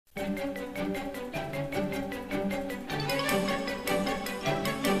Sul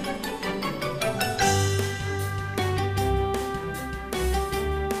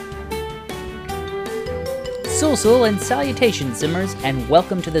and salutations, Simmers, and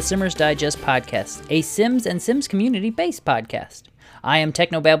welcome to the Simmers Digest podcast, a Sims and Sims community-based podcast. I am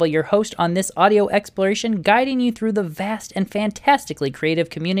Technobabble, your host on this audio exploration, guiding you through the vast and fantastically creative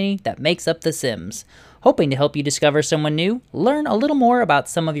community that makes up The Sims, hoping to help you discover someone new, learn a little more about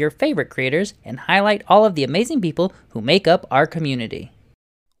some of your favorite creators, and highlight all of the amazing people who make up our community.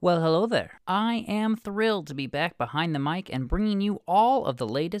 Well, hello there. I am thrilled to be back behind the mic and bringing you all of the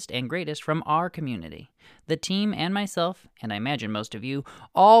latest and greatest from our community. The team and myself, and I imagine most of you,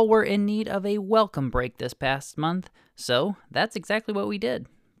 all were in need of a welcome break this past month, so that's exactly what we did.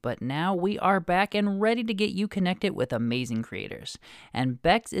 But now we are back and ready to get you connected with amazing creators. And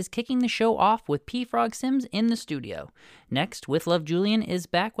Bex is kicking the show off with P-Frog Sims in the studio. Next, With Love Julian is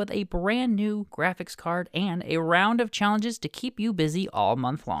back with a brand new graphics card and a round of challenges to keep you busy all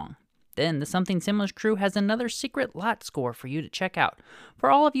month long. Then the Something Simlish crew has another secret lot score for you to check out, for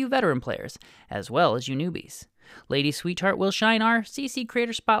all of you veteran players, as well as you newbies. Lady Sweetheart will shine our CC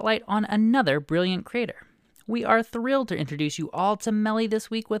Creator Spotlight on another brilliant creator. We are thrilled to introduce you all to Melly this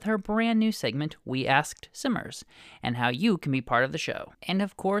week with her brand new segment, We Asked Simmers, and how you can be part of the show. And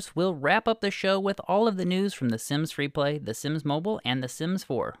of course, we'll wrap up the show with all of the news from The Sims Freeplay, The Sims Mobile, and The Sims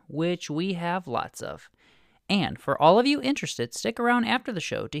 4, which we have lots of. And for all of you interested, stick around after the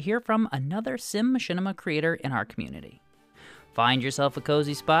show to hear from another Sim Machinima creator in our community. Find yourself a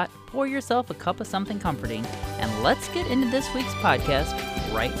cozy spot, pour yourself a cup of something comforting, and let's get into this week's podcast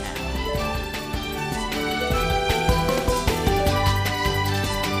right now.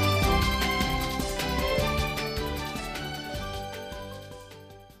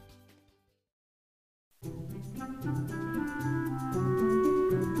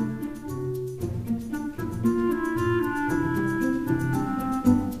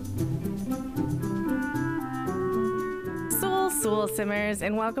 Simmers,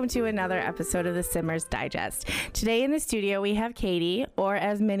 and welcome to another episode of the Simmers Digest. Today in the studio we have Katie, or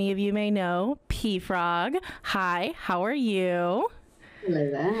as many of you may know, P-Frog. Hi, how are you? Hello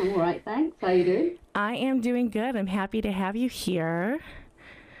there, I'm all right, thanks. How are you doing? I am doing good. I'm happy to have you here.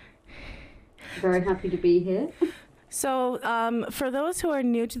 Very happy to be here. So, for those who are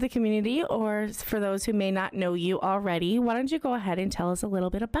new to the community, or for those who may not know you already, why don't you go ahead and tell us a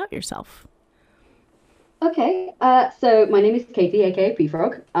little bit about yourself? Okay, so my name is Katie, aka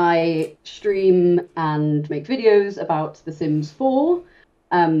P-Frog. I stream and make videos about The Sims 4,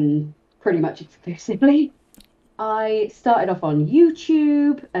 pretty much exclusively. I started off on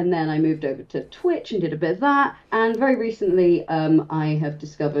YouTube, and then I moved over to Twitch and did a bit of that. And very recently, I have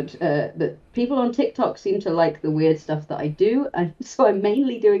discovered that people on TikTok seem to like the weird stuff that I do, and so I'm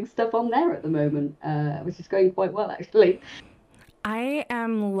mainly doing stuff on there at the moment, which is going quite well, actually. I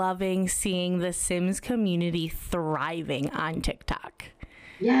am loving seeing the Sims community thriving on TikTok.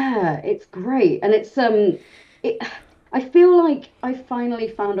 Yeah, it's great. And it's I feel like I finally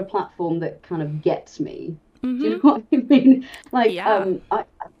found a platform that kind of gets me. Mm-hmm. Do you know what I mean? Like, yeah.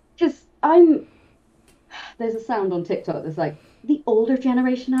 There's a sound on TikTok that's like, the older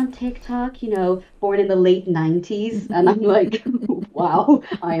generation on TikTok, you know, born in the late 90s. And I'm like, wow,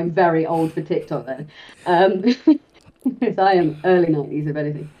 I am very old for TikTok then. Because I am early 90s, if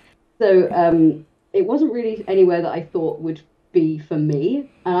anything. So it wasn't really anywhere that I thought would be for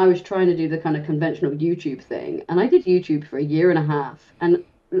me. And I was trying to do the kind of conventional YouTube thing. And I did YouTube for a year and a half. And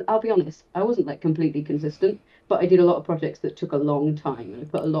I'll be honest, I wasn't like completely consistent, but I did a lot of projects that took a long time and I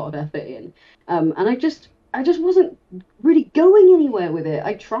put a lot of effort in. And I just wasn't really going anywhere with it.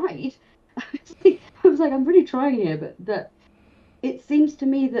 I tried. I was like, I'm really trying here, but that it seems to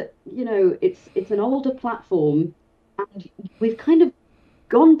me that, you know, it's an older platform. And we've kind of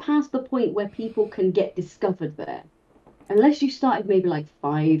gone past the point where people can get discovered there. Unless you started maybe like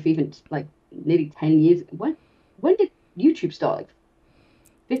 5, even like nearly 10 years. When did YouTube start? Like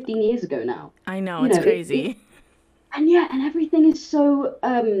 15 years ago now. I know, it's crazy. And everything is so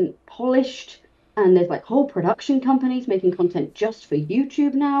polished. And there's like whole production companies making content just for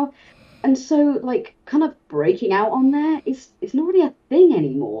YouTube now. And so, like, kind of breaking out on there is not really a thing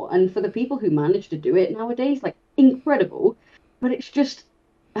anymore. And for the people who manage to do it nowadays, like, incredible. But it's just,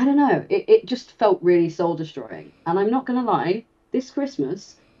 I don't know, it just felt really soul-destroying. And I'm not going to lie, this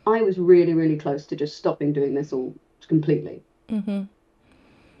Christmas, I was really, really close to just stopping doing this all completely. Mm-hmm.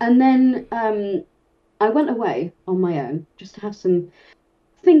 And then I went away on my own just to have some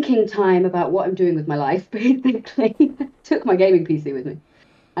thinking time about what I'm doing with my life, basically. Took my gaming PC with me.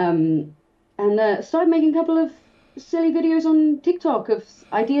 And started making a couple of silly videos on TikTok of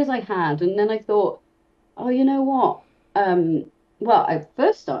ideas I had, and then I thought, oh, you know what? Well, I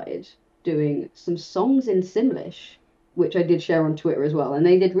first started doing some songs in Simlish, which I did share on Twitter as well, and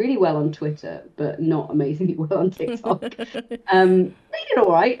they did really well on Twitter, but not amazingly well on TikTok. They did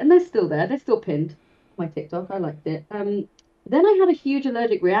all right, and they're still there. They're still pinned. My TikTok, I liked it. Then I had a huge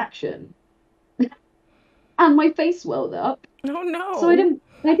allergic reaction, and my face swelled up. Oh So no.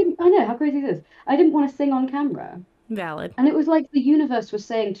 I know how crazy this is. I didn't want to sing on camera. Valid. And it was like the universe was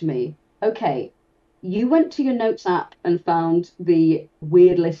saying to me, okay, you went to your notes app and found the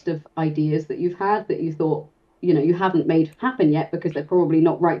weird list of ideas that you've had that you thought, you haven't made happen yet because they're probably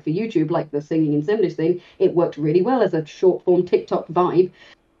not right for YouTube, like the singing in Simlish thing. It worked really well as a short form TikTok vibe.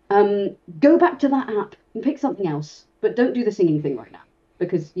 Go back to that app and pick something else, but don't do the singing thing right now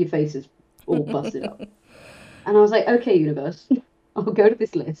because your face is all busted up. And I was like, okay, universe, I'll go to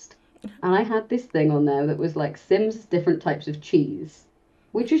this list. And I had this thing on there that was like Sims different types of cheese,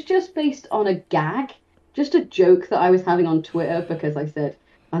 which was just based on a gag, just a joke that I was having on Twitter because I said,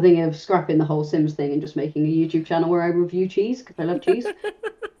 I think of scrapping the whole Sims thing and just making a YouTube channel where I review cheese because I love cheese.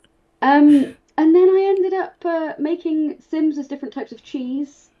 And then I ended up making Sims as different types of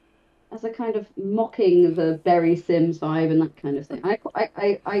cheese as a kind of mocking the Berry Sims vibe and that kind of thing.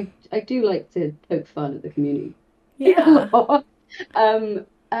 I do like to poke fun at the community a Yeah. lot.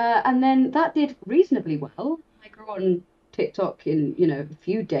 And then that did reasonably well. I grew on TikTok in, a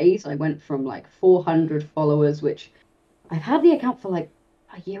few days. I went from like 400 followers, which I've had the account for like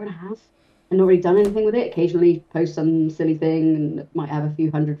a year and a half and not really done anything with it. Occasionally post some silly thing and might have a few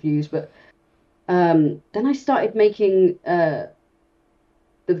hundred views. But then I started making the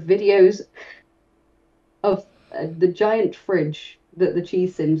videos of the giant fridge that the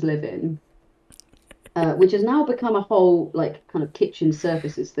cheese Sims live in. Which has now become a whole like kind of kitchen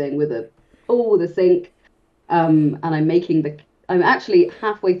surfaces thing with a sink. And I'm actually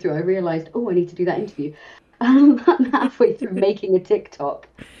halfway through. I realized, I need to do that interview. I'm halfway through making a TikTok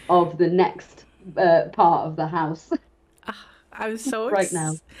of the next part of the house I'm so right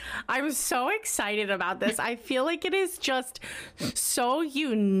now. I'm so excited about this. I feel like it is just so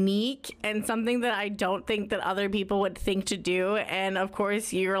unique and something that I don't think that other people would think to do. And of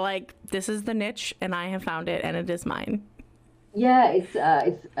course, you're like, this is the niche, and I have found it, and it is mine. Yeah, it's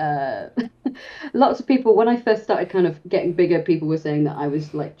lots of people when I first started kind of getting bigger, people were saying that I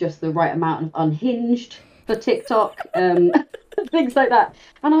was like just the right amount of unhinged for TikTok, things like that.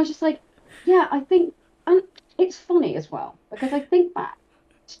 And I was just like, yeah, I think, and it's funny as well because I think back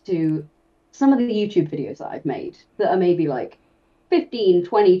to some of the YouTube videos that I've made that are maybe like 15,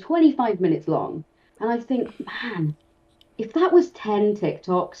 20, 25 minutes long. And I think, man, if that was 10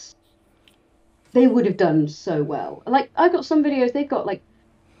 TikToks, they would have done so well. Like, I've got some videos, they've got like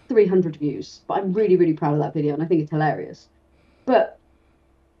 300 views, but I'm really, really proud of that video and I think it's hilarious. But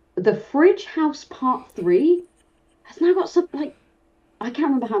the Fridge House Part 3 has now got something like, I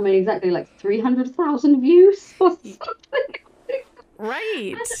can't remember how many exactly, like 300,000 views or something.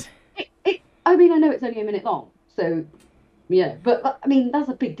 Right. I mean, I know it's only a minute long, so yeah, but I mean, that's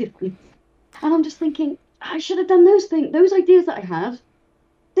a big difference. And I'm just thinking, I should have done those things, those ideas that I had.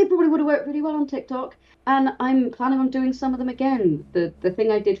 They probably would have worked really well on TikTok. And I'm planning on doing some of them again. The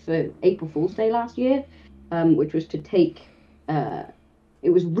thing I did for April Fool's Day last year, which was to take, it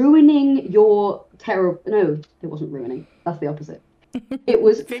was ruining your terrible, no, it wasn't ruining. That's the opposite. It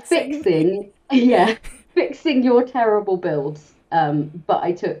was fixing your terrible builds. But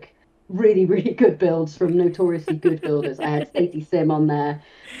I took really, really good builds from notoriously good builders. I had Stacey Sim on there.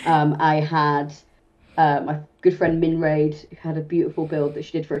 I had my good friend Minraid, who had a beautiful build that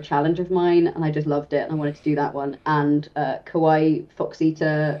she did for a challenge of mine, and I just loved it, and I wanted to do that one. And Kawaii,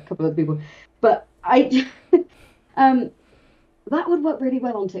 Foxita, a couple of other people. But that would work really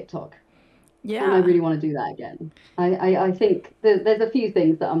well on TikTok. Yeah. And I really want to do that again. I think there's a few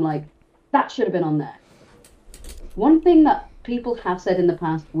things that I'm like, that should have been on there. One thing that people have said in the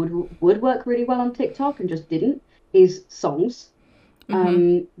past would work really well on TikTok and just didn't is songs.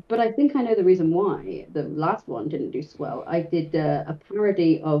 But I think I know the reason why the last one didn't do so well. I did a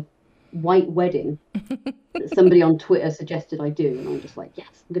parody of White Wedding that somebody on Twitter suggested I do, and I'm just like, yes,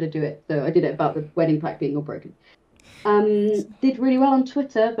 I'm going to do it. So I did it about the wedding pack being all broken. Did really well on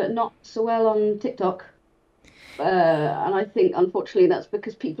Twitter, but not so well on TikTok. And I think, unfortunately, that's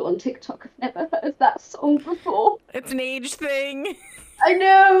because people on TikTok have never heard that song before. It's an age thing. I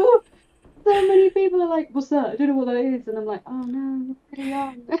know! So many people are like, what's that? I don't know what that is. And I'm like, oh no, I'm pretty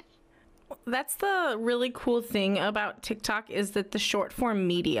young. that's the really cool thing about TikTok is that the short form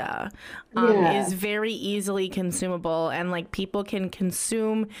media Yeah. is very easily consumable, and like people can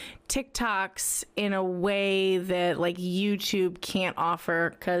consume TikToks in a way that like YouTube can't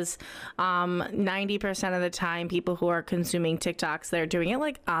offer, because 90% of the time people who are consuming TikToks, they're doing it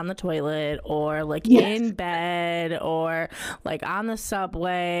like on the toilet or like in bed or like on the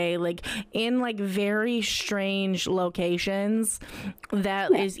subway, like in like very strange locations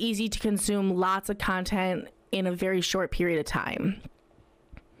that is easy to consume lots of content in a very short period of time.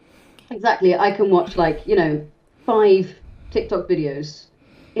 Exactly. I can watch like, 5 TikTok videos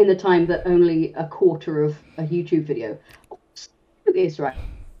in the time that only a quarter of a YouTube video is, right?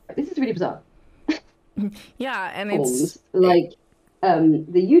 This is really bizarre. Yeah, and it's like the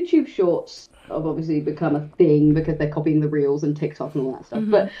YouTube shorts have obviously become a thing because they're copying the reels and TikTok and all that stuff.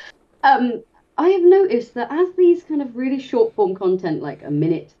 But I have noticed that as these kind of really short form content, like a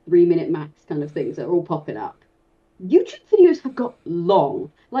minute, 3-minute max kind of things, are all popping up, YouTube videos have got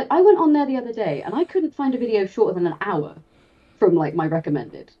long. Like I went on there the other day and I couldn't find a video shorter than an hour from like my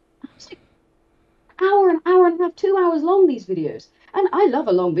recommended. I was like, an hour and a half, 2 hours long, these videos. And I love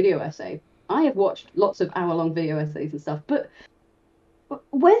a long video essay. I have watched lots of hour-long video essays and stuff, but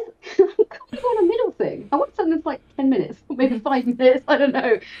when I want a middle thing, I want something that's like 10 minutes, or maybe 5 minutes. I don't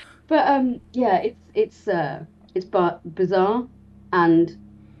know, but yeah, it's bizarre, and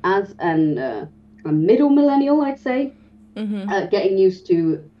as a middle millennial, I'd say, getting used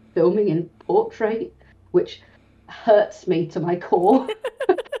to filming in portrait, which hurts me to my core.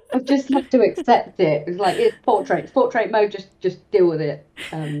 I just have to accept it. It's like it's portrait mode. Just deal with it.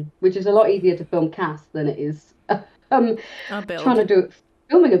 Which is a lot easier to film cast than it is trying to do it,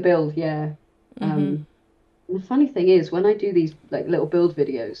 filming a build. Yeah. And the funny thing is, when I do these like little build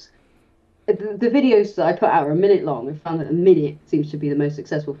videos, the videos that I put out are a minute long. I found that a minute seems to be the most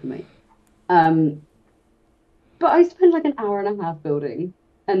successful for me. But I spend like an hour and a half building,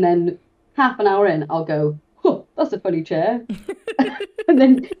 and then half an hour in, I'll go, "Oh, that's a funny chair." And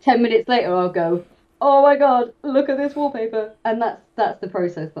then 10 minutes later, I'll go, "Oh my God, look at this wallpaper." And that's the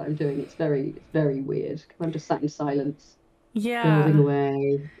process that I'm doing. It's very weird, because I'm just sat in silence, building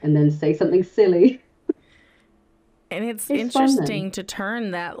away, and then say something silly. And it's interesting to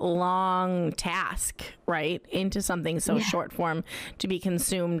turn that long task, right, into something so short form to be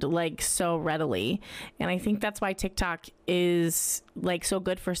consumed like so readily. And I think that's why TikTok is like so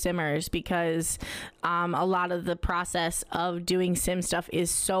good for simmers, because a lot of the process of doing sim stuff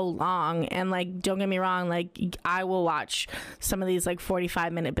is so long. And like, don't get me wrong, like I will watch some of these like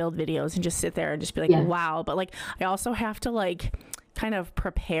 45-minute build videos and just sit there and just be like, wow. But like, I also have to like kind of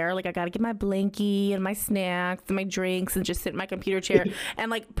prepare, like I gotta get my blankie and my snacks and my drinks and just sit in my computer chair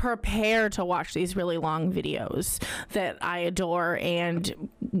and like prepare to watch these really long videos that I adore and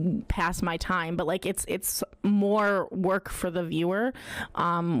pass my time. But like it's more work for the viewer,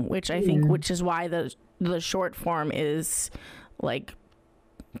 which I think which is why the short form is like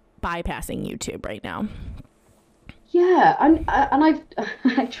bypassing YouTube right now. Yeah, and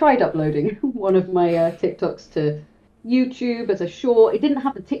I tried uploading one of my TikToks to YouTube as a short. It didn't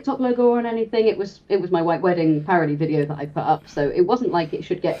have the TikTok logo on anything. It was my white wedding parody video that I put up, so it wasn't like it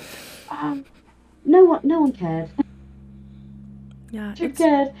should get. No one cared. Yeah, it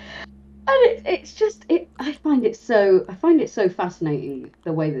cared, and it's just it. I find it so fascinating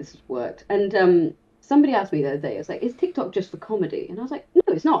the way this has worked. And somebody asked me the other day, I was like, "Is TikTok just for comedy?" And I was like, "No,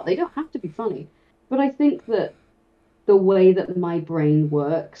 it's not. They don't have to be funny." But I think that the way that my brain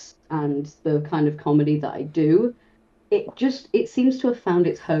works and the kind of comedy that I do, it seems to have found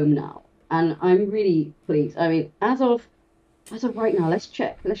its home now, and I'm really pleased. I mean, as of right now, let's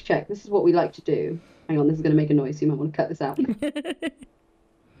check. This is what we like to do. Hang on, this is going to make a noise, so you might want to cut this out.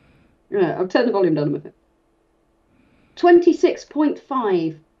 Yeah, I'll turn the volume down a bit.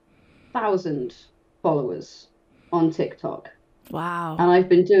 26.5 thousand followers on TikTok. Wow. And I've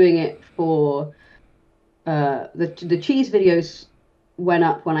been doing it for the cheese videos went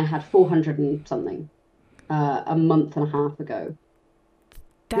up when I had 400 and something. A month and a half ago.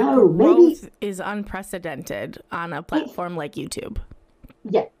 That growth is unprecedented on a platform like YouTube.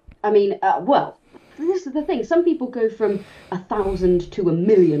 Yeah, I mean, well, this is the thing. Some people go from 1,000 to 1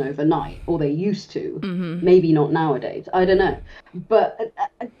 million overnight, or they used to. Maybe not nowadays. I don't know. But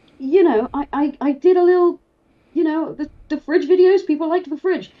I did a little, the fridge videos. People liked the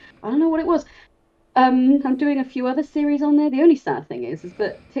fridge. I don't know what it was. I'm doing a few other series on there. The only sad thing is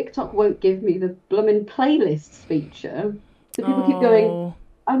that TikTok won't give me the blooming playlists feature. So people keep going,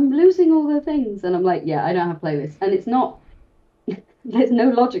 "I'm losing all the things," and I'm like, "Yeah, I don't have playlists." And it's not. There's no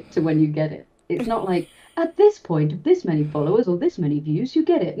logic to when you get it. It's not like at this point of this many followers or this many views you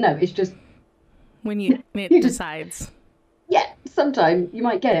get it. No, it's just when it decides. Yeah, sometime you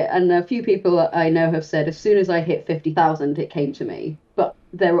might get it. And a few people I know have said as soon as I hit 50,000, it came to me. But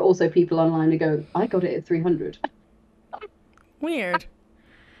there are also people online who go, I got it at 300. Weird.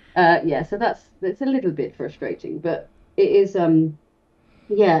 Yeah, so it's a little bit frustrating, but it is.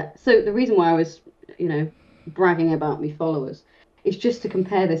 Yeah. So the reason why I was, bragging about me followers is just to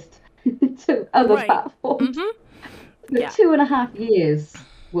compare this to other Right. platforms. Mm-hmm. For Yeah. 2.5 years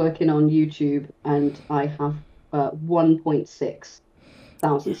working on YouTube, and I have 1.6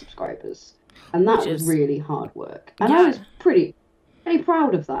 thousand subscribers, and that Which was is- really hard work, and Yeah. I was pretty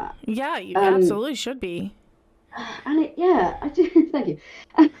proud of that. Yeah, you absolutely should be. And I do. Thank you.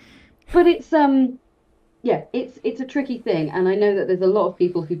 But it's yeah, it's a tricky thing, and I know that there's a lot of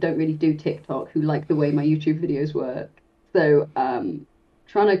people who don't really do TikTok who like the way my YouTube videos work. So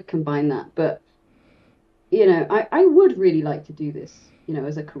trying to combine that, but I would really like to do this,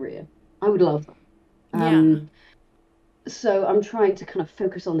 as a career. I would love that. Yeah. So I'm trying to kind of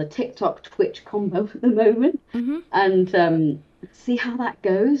focus on the TikTok Twitch combo at the moment, and see how that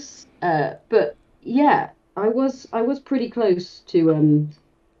goes. But yeah, I was pretty close to.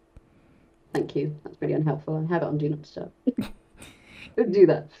 Thank you. That's really unhelpful. I have it on Do Not Disturb. Don't do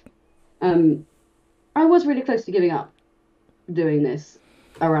that. I was really close to giving up doing this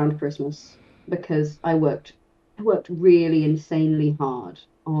around Christmas because I worked really insanely hard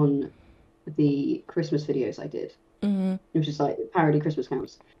on the Christmas videos I did, which is like parody Christmas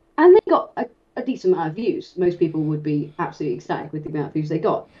carols, and they got a decent amount of views. Most people would be absolutely ecstatic with the amount of views they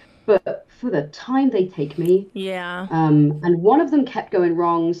got, but for the time they take me, Yeah. and one of them kept going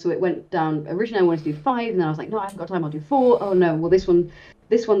wrong, so it went down. Originally I wanted to do 5, and then I was like, no, I haven't got time, I'll do 4. Oh no, well this one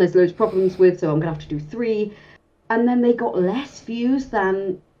there's loads of problems with, so I'm gonna have to do 3. And then they got less views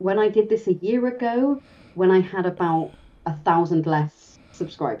than when I did this a year ago, when I had about 1,000 less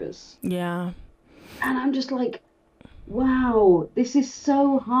subscribers. Yeah. And I'm just like, wow, this is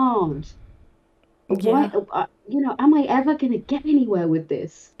so hard. Yeah. Why, am I ever going to get anywhere with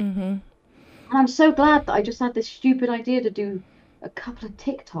this? And I'm so glad that I just had this stupid idea to do a couple of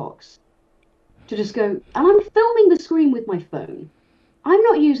TikToks. To just go, and I'm filming the screen with my phone. I'm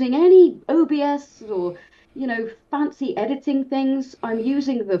not using any OBS or, fancy editing things. I'm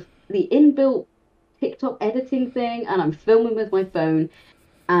using the inbuilt TikTok editing thing, and I'm filming with my phone.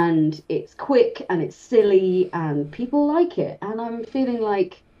 And it's quick and it's silly and people like it. And I'm feeling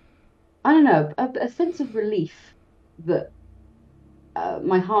like, I don't know, a sense of relief that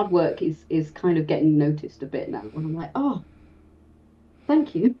my hard work is kind of getting noticed a bit now. And I'm like, oh,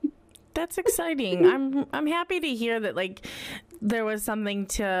 thank you. That's exciting. I'm happy to hear that like there was something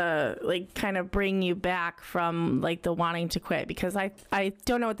to like kind of bring you back from like the wanting to quit, because I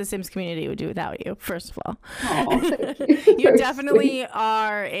don't know what the Sims community would do without you, first of all. Oh, thank you. You definitely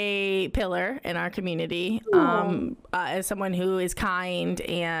are a pillar in our community, as someone who is kind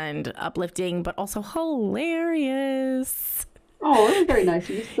and uplifting, but also hilarious. Oh, that's very nice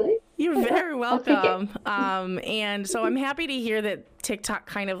of you to say. You're very I'll take it. welcome. And so I'm happy to hear that TikTok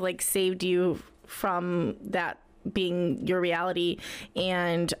kind of like saved you from that being your reality.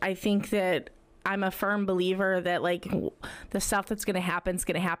 And I think that I'm a firm believer that like the stuff that's going to happen is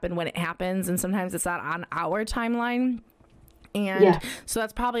going to happen when it happens. And sometimes it's not on our timeline. And Yeah. so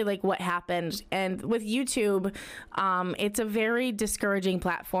that's probably like what happened. And with YouTube, it's a very discouraging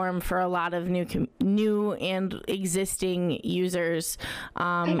platform for a lot of new and existing users. It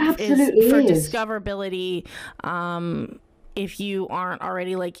absolutely for is. discoverability, if you aren't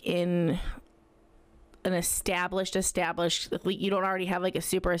already like in an established, you don't already have like a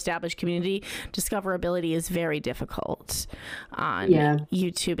super established community, discoverability is very difficult on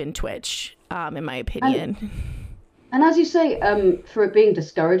YouTube and Twitch, in my opinion. And as you say, for it being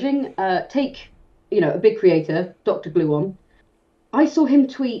discouraging, take, a big creator, Dr. Gluon. I saw him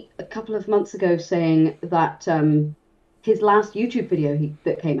tweet a couple of months ago saying that his last YouTube video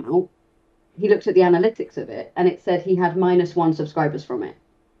that came out, he looked at the analytics of it, and it said he had -1 subscribers from it.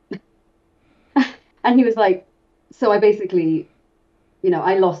 And he was like, so I basically,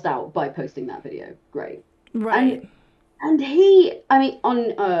 I lost out by posting that video. Great. Right. And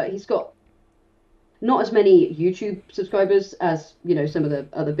he's got not as many YouTube subscribers as, some of the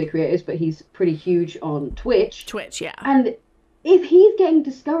other big creators, but he's pretty huge on Twitch. Twitch, yeah. And if he's getting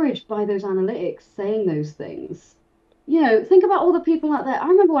discouraged by those analytics saying those things, think about all the people out there. I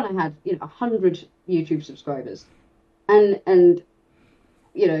remember when I had, 100 YouTube subscribers, and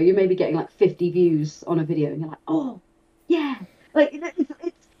you may be getting like 50 views on a video, and you're like, oh, yeah, like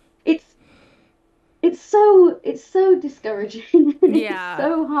it's so discouraging. Yeah. It's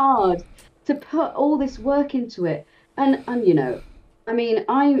so hard to put all this work into it, and I mean,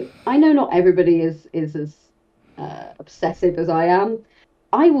 I know not everybody is as obsessive as I am.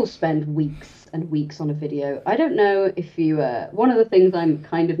 I will spend weeks and weeks on a video. I don't know if you. One of the things I'm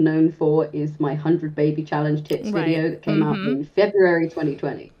kind of known for is my 100 baby challenge tips Right. video that came out in February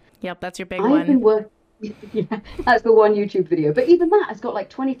 2020. Yep, that's your big I've been one. working. Yeah, that's the one YouTube video. But even that has got like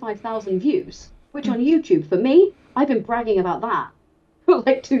 25,000 views, which on YouTube for me, I've been bragging about that for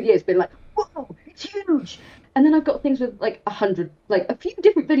like 2 years, been like, whoa, it's huge. And then I've got things with like 100, like a few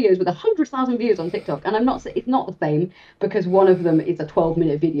different videos with 100,000 views on TikTok. And it's not the same because one of them is a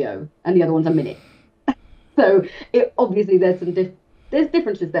 12-minute video and the other one's a minute. So it obviously there's there's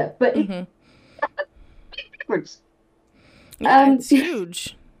differences there, but it's a big difference. Yeah, it's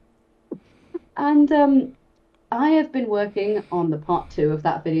huge. And I have been working on the part 2 of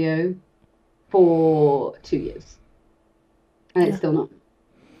that video for 2 years, and it's still not.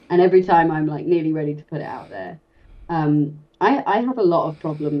 And every time I'm like nearly ready to put it out there, I have a lot of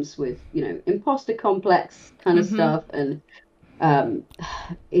problems with, you know, imposter complex kind of stuff and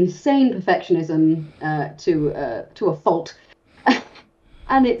insane perfectionism to a fault,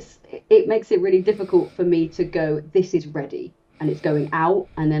 and it makes it really difficult for me to go, this is ready. And it's going out,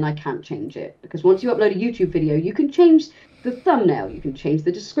 and then I can't change it. Because once you upload a YouTube video, you can change the thumbnail, you can change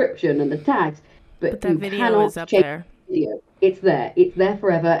the description and the tags, but that you video cannot is up change there. the video. It's there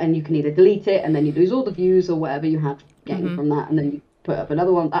forever, and you can either delete it, and then you lose all the views or whatever you had gained from that, and then you put up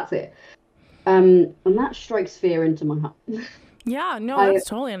another one. That's it. And that strikes fear into my heart. Yeah, no, that's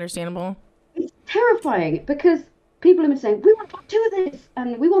totally understandable. It's terrifying because people have been saying, we want part 2 of this,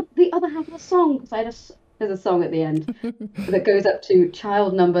 and we want the other half of the song. Because there's a song at the end that goes up to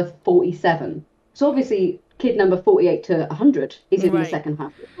child number 47. So obviously, kid number 48 to 100 is in the second half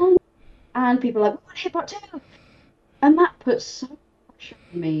of the song. And people are like, we want to hit part 2. And that puts so much pressure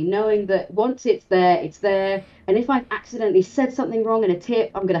on me, knowing that once it's there, it's there. And if I've accidentally said something wrong in a tip,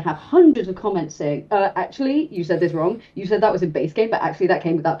 I'm going to have hundreds of comments saying, actually, you said this wrong. You said that was in base game, but actually that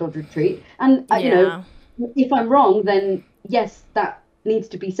came with that dodge retreat. And, you know, if I'm wrong, then yes, that needs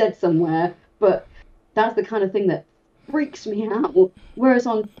to be said somewhere. But that's the kind of thing that freaks me out. Whereas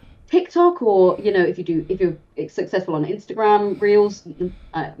on TikTok, or, you know, if you're successful on Instagram Reels,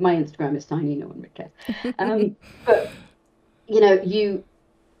 my Instagram is tiny, no one would care. But you know, you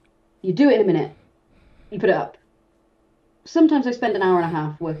do it in a minute, you put it up. Sometimes I spend an hour and a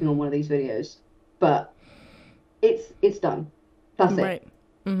half working on one of these videos, but it's done. That's it.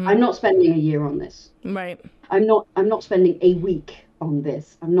 I'm not spending a year on this. Right. I'm not spending a week on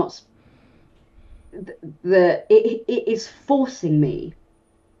this. I'm not. It is forcing me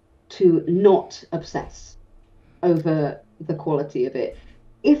to not obsess over the quality of it.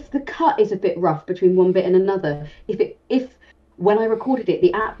 If the cut is a bit rough between one bit and another, if when I recorded it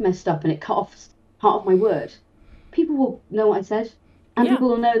the app messed up and it cut off part of my word, people will know what I said, and people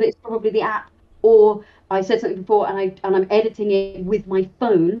will know that it's probably the app, or I said something before and I'm editing it with my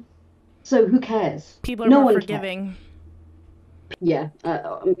phone. So who cares? People are more forgiving. Cares. Yeah,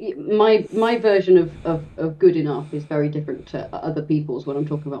 my version of good enough is very different to other people's when I'm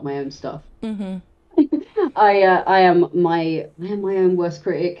talking about my own stuff. I am my own worst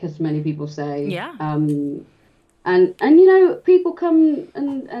critic, as many people say. Yeah. And you know, people come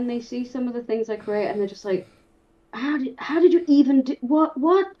and they see some of the things I create and they're just like, how did you even do what?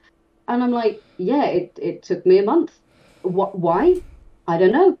 And I'm like, yeah, it took me a month. Why? I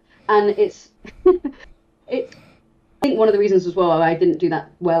don't know. And it's I think one of the reasons as well I didn't do that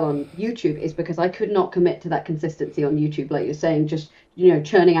well on YouTube is because I could not commit to that consistency on YouTube, like you're saying, just, you know,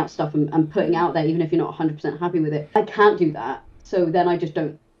 churning out stuff and putting out there, even if you're not 100% happy with it. I can't do that. So then I just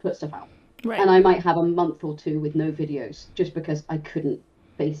don't put stuff out. Right. And I might have a month or 2 with no videos just because I couldn't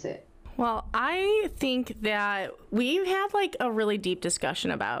face it. Well, I think that we've had like a really deep discussion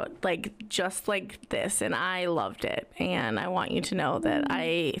about like just like this, and I loved it. And I want you to know that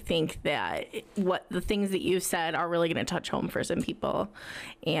I think that what the things that you said are really going to touch home for some people.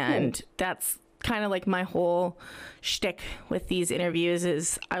 And that's kind of like my whole shtick with these interviews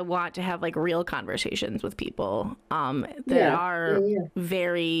is I want to have like real conversations with people that are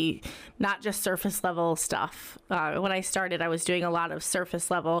very not just surface level stuff. When I started, I was doing a lot of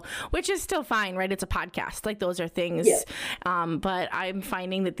surface level, which is still fine, right? It's a podcast. Like those are things. But I'm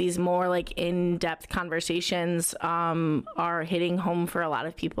finding that these more like in-depth conversations are hitting home for a lot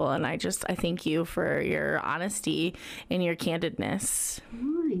of people. And I thank you for your honesty and your candidness.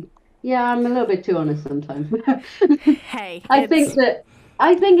 Right. Yeah, I'm a little bit too honest sometimes. Hey, I think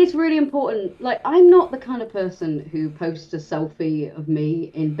it's really important. Like, I'm not the kind of person who posts a selfie of me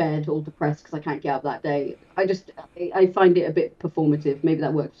in bed all depressed because I can't get up that day. I find it a bit performative. Maybe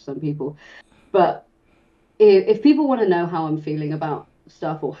that works for some people, but if people want to know how I'm feeling about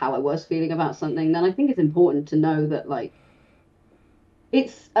stuff or how I was feeling about something, then I think it's important to know that like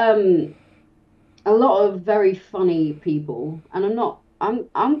it's a lot of very funny people, and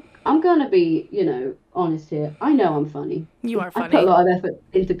I'm gonna be, you know, honest here. I know I'm funny. You are funny. I put a lot of effort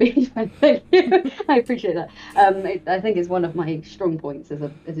into being funny. Thank you. I appreciate that. I think it's one of my strong points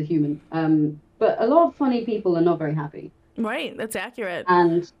as a human. But a lot of funny people are not very happy. Right, that's accurate.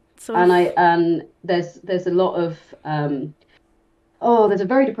 And there's a lot of there's a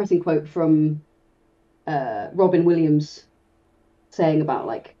very depressing quote from Robin Williams saying about,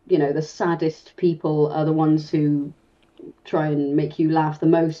 like, you know, the saddest people are the ones who try and make you laugh the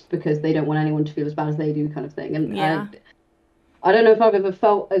most because they don't want anyone to feel as bad as they do, kind of thing. And yeah. I don't know if I've ever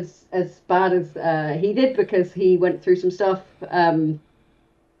felt as bad as he did, because he went through some stuff.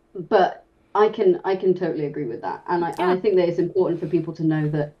 But I can totally agree with that. And I think that it's important for people to know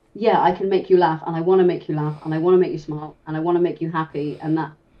that, yeah, I can make you laugh, and I want to make you laugh, and I want to make you smile, and I want to make you happy, and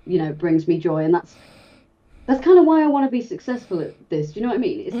that, you know, brings me joy. And that's kind of why I want to be successful at this. Do you know what I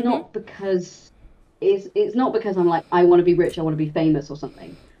mean? It's not because it's not because I'm like, I want to be rich, I want to be famous or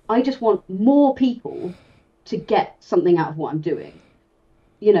something. I just want more people to get something out of what I'm doing.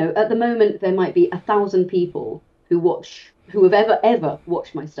 You know, at the moment there might be 1,000 people who have ever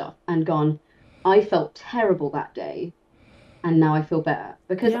watched my stuff and gone, I felt terrible that day, and now I feel better.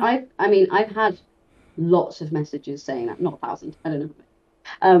 Because I've had lots of messages saying that, not 1,000, I don't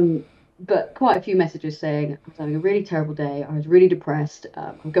know. But quite a few messages saying, I was having a really terrible day, I was really depressed,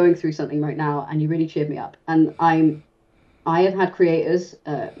 I'm going through something right now, and you really cheered me up. And I have had creators,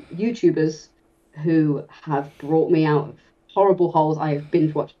 YouTubers, who have brought me out of horrible holes. I have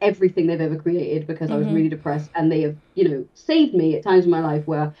binge watched everything they've ever created because I was really depressed, and they have, you know, saved me at times in my life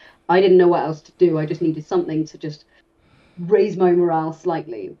where I didn't know what else to do. I just needed something to just raise my morale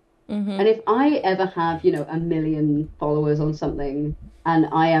slightly. And if I ever have, you know, 1 million followers on something, and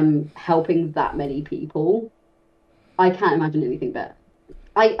I am helping that many people, I can't imagine anything better.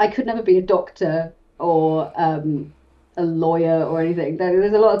 I could never be a doctor or a lawyer or anything.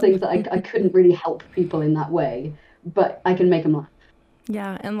 There's a lot of things that I couldn't really help people in that way, but I can make them laugh.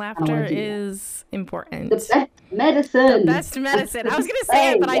 Yeah, and laughter is important. The best medicine. The best medicine. I was going to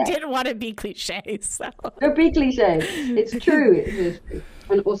say it, but I didn't want to be cliche. So. Don't be cliche. It's true. It is true.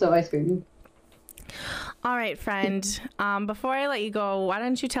 And also ice cream. All right, friend. Before I let you go, why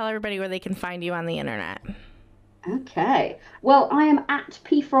don't you tell everybody where they can find you on the internet? Okay. Well, I am at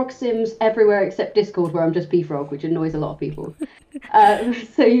pfrogsims everywhere except Discord, where I'm just pfrog, which annoys a lot of people.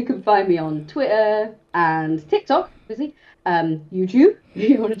 So you can find me on Twitter and TikTok, obviously, YouTube, if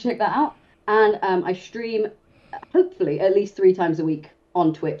you want to check that out. And I stream, hopefully, at least 3 times a week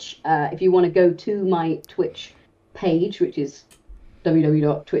on Twitch. If you want to go to my Twitch page, which is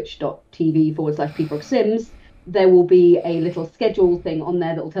www.twitch.tv/pfrogsims, there will be a little schedule thing on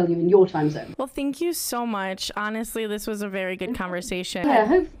there that will tell you in your time zone. Well, thank you so much. Honestly, this was a very good conversation.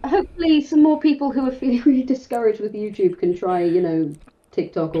 Yeah, hopefully some more people who are feeling really discouraged with YouTube can try, you know,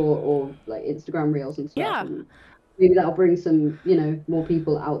 TikTok or like Instagram Reels and stuff. Yeah. And maybe that'll bring some, you know, more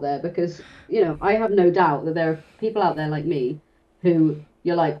people out there, because, you know, I have no doubt that there are people out there like me who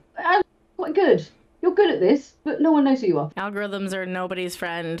you're like, what good. You're good at this, but no one knows who you are. Algorithms are nobody's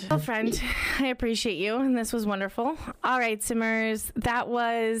friend. Well, friend, I appreciate you, and this was wonderful. All right, Simmers, that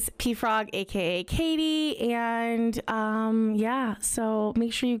was pfrog, aka Katie, and yeah, so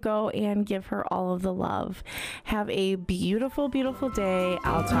make sure you go and give her all of the love. Have a beautiful, beautiful day.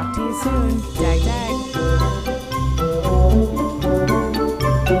 I'll talk to you soon. Dag, dag.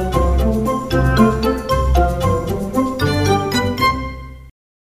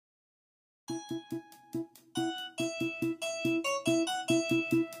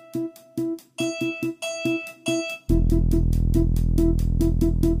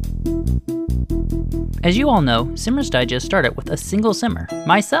 As you all know, Simmers Digest started with a single simmer,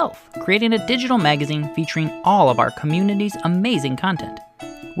 myself, creating a digital magazine featuring all of our community's amazing content.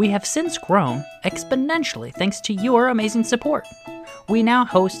 We have since grown exponentially thanks to your amazing support. We now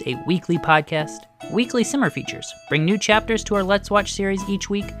host a weekly podcast, weekly simmer features, bring new chapters to our Let's Watch series each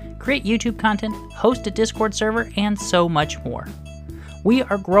week, create YouTube content, host a Discord server, and so much more. We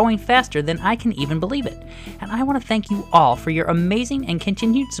are growing faster than I can even believe it, and I want to thank you all for your amazing and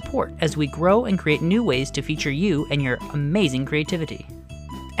continued support as we grow and create new ways to feature you and your amazing creativity.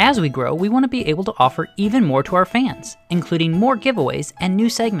 As we grow, we want to be able to offer even more to our fans, including more giveaways and new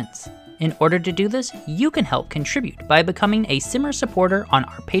segments. In order to do this, you can help contribute by becoming a Simmer supporter on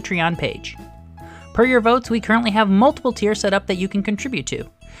our Patreon page. Per your votes, we currently have multiple tiers set up that you can contribute to.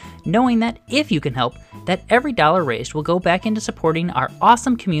 knowing that if you can help, that every dollar raised will go back into supporting our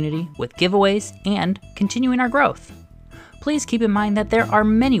awesome community with giveaways and continuing our growth. Please keep in mind that there are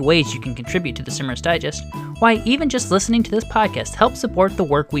many ways you can contribute to the Simmers Digest, why even just listening to this podcast helps support the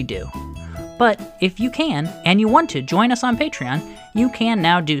work we do. But if you can, and you want to join us on Patreon, you can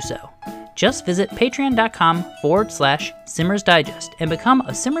now do so. Just visit patreon.com/Simmers Digest and become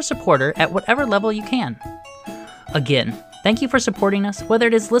a Simmers supporter at whatever level you can. Again, thank you for supporting us, whether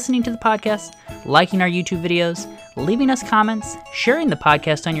it is listening to the podcast, liking our YouTube videos, leaving us comments, sharing the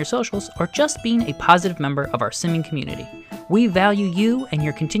podcast on your socials, or just being a positive member of our simming community. We value you and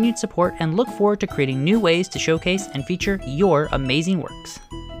your continued support and look forward to creating new ways to showcase and feature your amazing works.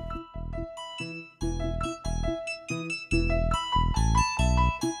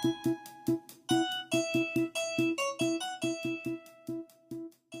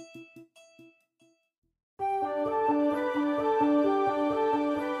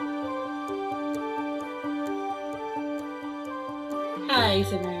 Hi,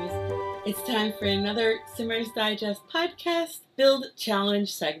 Simmers. It's time for another Simmers Digest podcast Build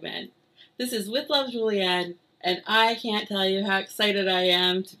Challenge segment. This is With Love Julianne, and I can't tell you how excited I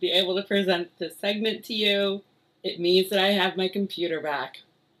am to be able to present this segment to you. It means that I have my computer back.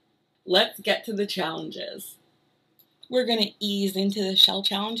 Let's get to the challenges. We're going to ease into the shell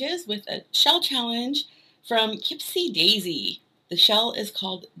challenges with a shell challenge from Kipsy Daisy. The shell is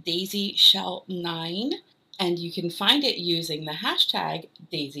called Daisy Shell 9. And you can find it using the hashtag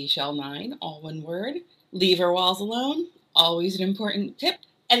DaisyShell9, all one word. Leave her walls alone, always an important tip.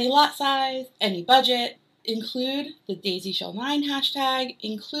 Any lot size, any budget, include the DaisyShell9 hashtag,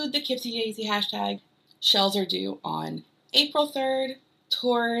 include the Kipsy Daisy hashtag. Shells are due on April 3rd.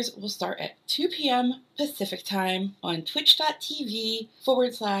 Tours will start at 2 p.m. Pacific time on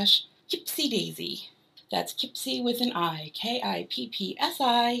twitch.tv/Kipsy Daisy. That's Kipsy with an I, Kippsidaisy.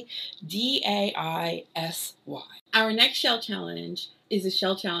 Our next shell challenge is a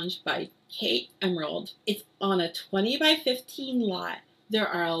shell challenge by Kate Emerald. It's on a 20 by 15 lot. There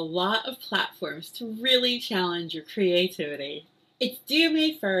are a lot of platforms to really challenge your creativity. It's due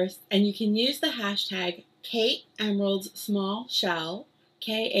May 1st, and you can use the hashtag Kate Emerald's Small Shell,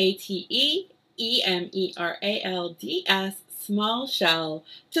 KATEEMERALDS Small Shell,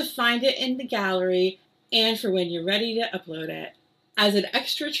 to find it in the gallery and for when you're ready to upload it. As an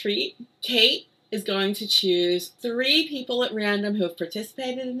extra treat, Kate is going to choose 3 people at random who have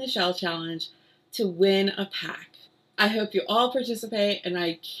participated in the shell challenge to win a pack. I hope you all participate, and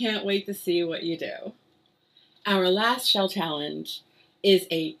I can't wait to see what you do. Our last shell challenge is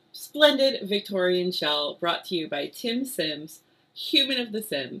a splendid Victorian shell brought to you by Tim Sims, Human of the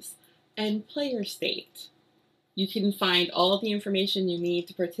Sims, and Player State. You can find all the information you need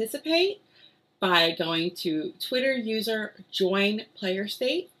to participate by going to Twitter user Join Player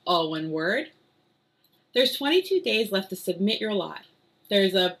State, all one word. There's 22 days left to submit your lot.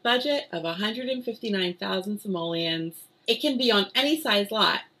 There's a budget of 159,000 simoleons. It can be on any size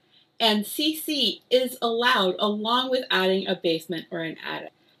lot, and CC is allowed along with adding a basement or an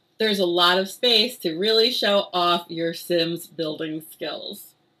attic. There's a lot of space to really show off your Sims building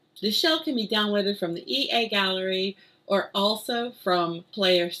skills. The shell can be downloaded from the EA Gallery or also from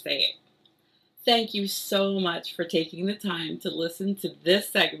Player State. Thank you so much for taking the time to listen to this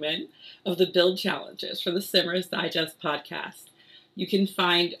segment of the Build Challenges for the Simmers Digest podcast. You can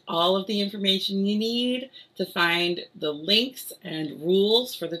find all of the information you need to find the links and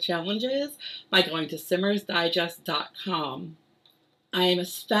rules for the challenges by going to simmersdigest.com. I am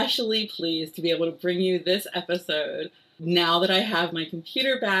especially pleased to be able to bring you this episode now that I have my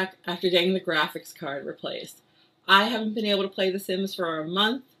computer back after getting the graphics card replaced. I haven't been able to play The Sims for a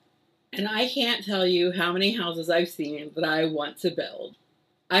month, and I can't tell you how many houses I've seen that I want to build.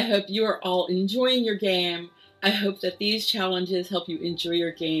 I hope you are all enjoying your game. I hope that these challenges help you enjoy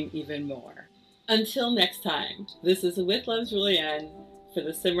your game even more. Until next time, this is With Love Julianne for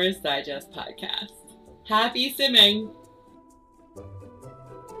the Simmers Digest podcast. Happy simming!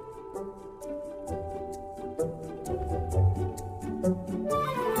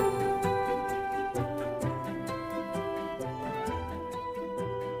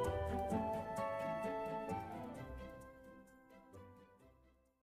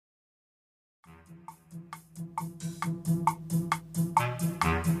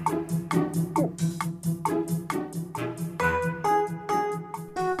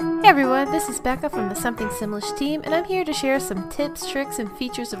 Hey everyone, this is Becca from the Something Simlish team, and I'm here to share some tips, tricks, and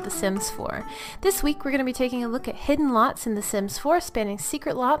features of The Sims 4. This week we're going to be taking a look at hidden lots in The Sims 4, spanning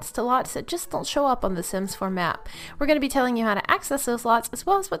secret lots to lots that just don't show up on The Sims 4 map. We're going to be telling you how to access those lots as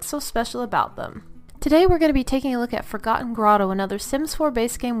well as what's so special about them. Today we're going to be taking a look at Forgotten Grotto, another Sims 4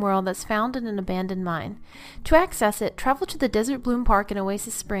 base game world that's found in an abandoned mine. To access it, travel to the Desert Bloom Park in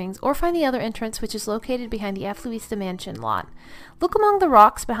Oasis Springs, or find the other entrance, which is located behind the Afluista Mansion lot. Look among the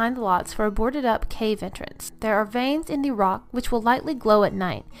rocks behind the lots for a boarded up cave entrance. There are veins in the rock which will lightly glow at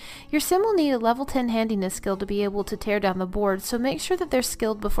night. Your sim will need a level 10 handiness skill to be able to tear down the board, so make sure that they're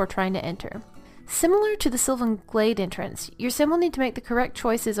skilled before trying to enter. Similar to the Sylvan Glade entrance, your sim will need to make the correct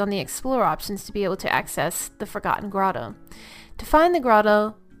choices on the Explore options to be able to access the Forgotten Grotto. To find the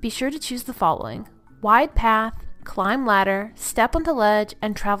grotto, be sure to choose the following: wide path, climb ladder, step onto ledge,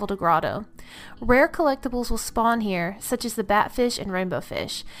 and travel to grotto. Rare collectibles will spawn here, such as the batfish and rainbow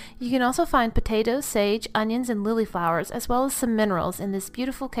fish. You can also find potatoes, sage, onions, and lily flowers, as well as some minerals in this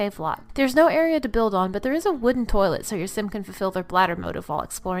beautiful cave lot. There's no area to build on, but there is a wooden toilet so your sim can fulfill their bladder motive while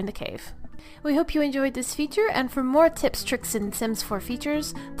exploring the cave. We hope you enjoyed this feature, and for more tips, tricks, and Sims 4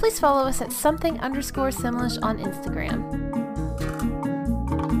 features, please follow us at something_Simlish on Instagram.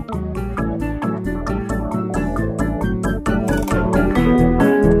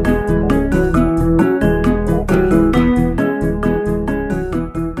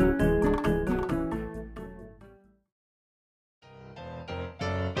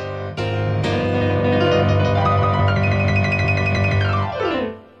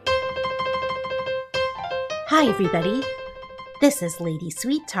 Hi everybody, this is Lady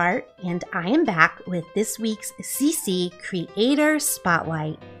Sweetheart, and I am back with this week's CC Creator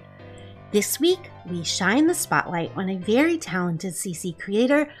Spotlight. This week, we shine the spotlight on a very talented CC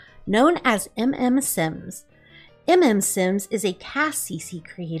creator known as Sims. Sims is a cast CC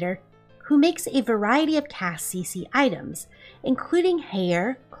creator who makes a variety of cast CC items, including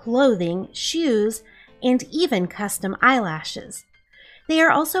hair, clothing, shoes, and even custom eyelashes. They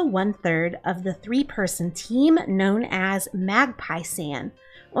are also 1/3 of the 3-person team known as Magpie San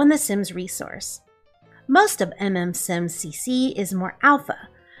on the Sims resource. Most of Sims CC is more alpha,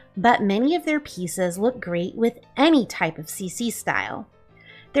 but many of their pieces look great with any type of CC style.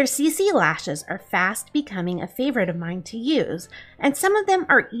 Their CC lashes are fast becoming a favorite of mine to use, and some of them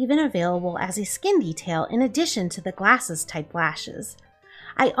are even available as a skin detail in addition to the glasses type lashes.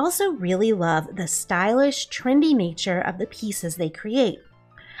 I also really love the stylish, trendy nature of the pieces they create.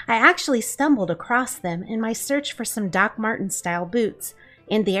 I actually stumbled across them in my search for some Doc Martin style boots,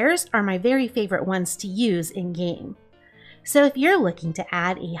 and theirs are my very favorite ones to use in-game. So if you're looking to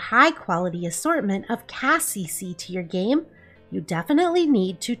add a high quality assortment of cast CC to your game, you definitely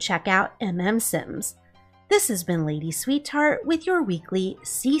need to check out Sims. This has been Lady Sweetheart with your weekly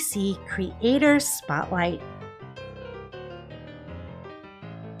CC Creator Spotlight.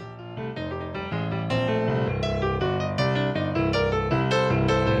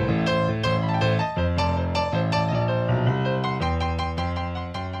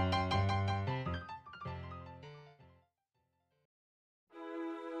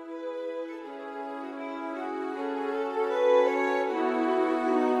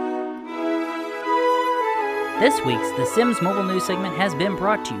 This week's The Sims Mobile News segment has been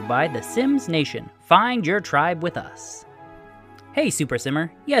brought to you by The Sims Nation. Find your tribe with us. Hey Super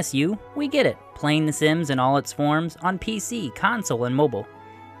Simmer, yes you, we get it. Playing The Sims in all its forms on PC, console, and mobile.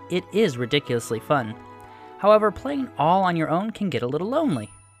 It is ridiculously fun. However, playing all on your own can get a little lonely.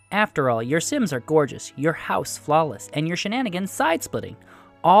 After all, your Sims are gorgeous, your house flawless, and your shenanigans side-splitting.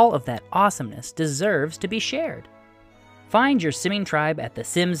 All of that awesomeness deserves to be shared. Find your simming tribe at The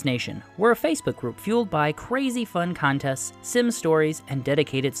Sims Nation. We're a Facebook group fueled by crazy fun contests, sim stories, and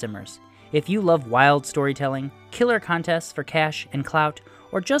dedicated simmers. If you love wild storytelling, killer contests for cash and clout,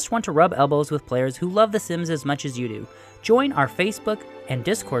 or just want to rub elbows with players who love The Sims as much as you do, join our Facebook and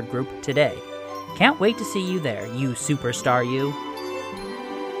Discord group today. Can't wait to see you there, you superstar you.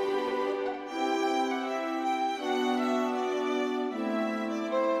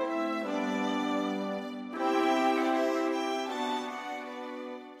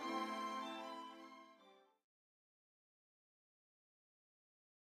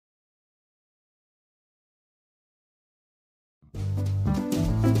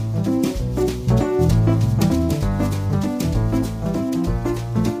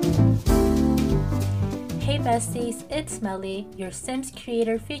 Hey besties, it's Melly, your Sims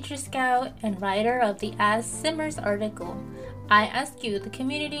creator, feature scout, and writer of the Ask Simmers article. I ask you, the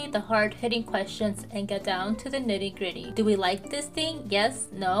community, the hard-hitting questions and get down to the nitty-gritty. Do we like this thing? Yes,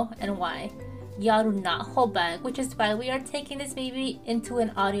 no, and why? Y'all do not hold back, which is why we are taking this baby into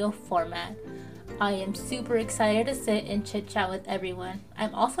an audio format. I am super excited to sit and chit chat with everyone.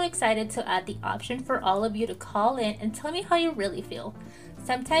 I'm also excited to add the option for all of you to call in and tell me how you really feel.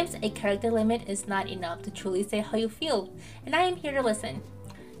 Sometimes a character limit is not enough to truly say how you feel, and I am here to listen.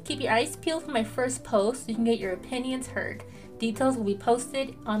 Keep your eyes peeled for my first post so you can get your opinions heard. Details will be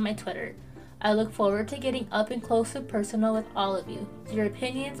posted on my Twitter. I look forward to getting up and close and personal with all of you. Your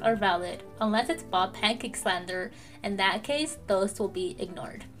opinions are valid, unless it's Bob Pancake slander. In that case, those will be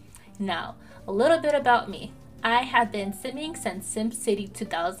ignored. Now, a little bit about me. I have been simming since SimCity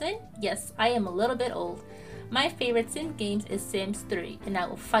 2000. Yes, I am a little bit old. My favorite sim games is Sims 3, and I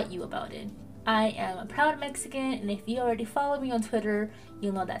will fight you about it. I am a proud Mexican, and if you already follow me on Twitter,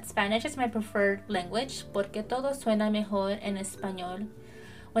 you'll know that Spanish is my preferred language, porque todo suena mejor en español.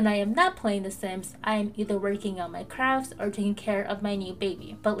 When I am not playing The Sims, I am either working on my crafts or taking care of my new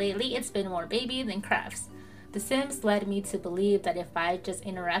baby, but lately it's been more baby than crafts. The Sims led me to believe that if I just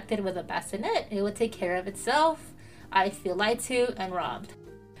interacted with a bassinet, it would take care of itself. I feel lied to and robbed.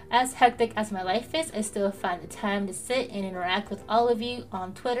 As hectic as my life is, I still find the time to sit and interact with all of you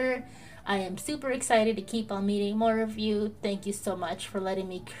on Twitter. I am super excited to keep on meeting more of you. Thank you so much for letting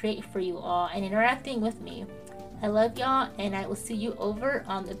me create for you all and interacting with me. I love y'all, and I will see you over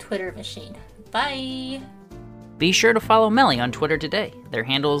on the Twitter machine. Bye! Be sure to follow Melly on Twitter today. Their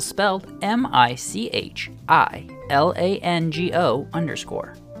handle is spelled MICHILANGO_.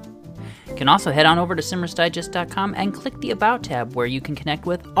 You can also head on over to SimmersDigest.com and click the About tab, where you can connect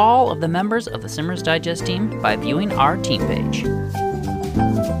with all of the members of the Simmers Digest team by viewing our team page.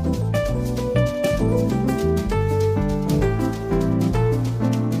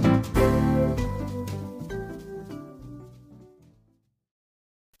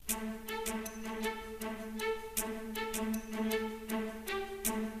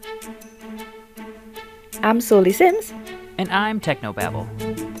 I'm Sully Sims. And I'm Technobabble.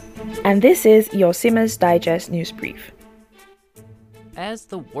 And this is your Simmers Digest News Brief. As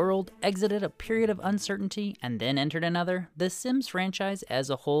the world exited a period of uncertainty and then entered another, the Sims franchise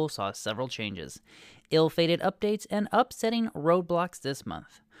as a whole saw several changes, ill-fated updates, and upsetting roadblocks this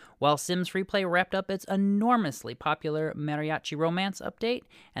month. While Sims Freeplay wrapped up its enormously popular Mariachi Romance update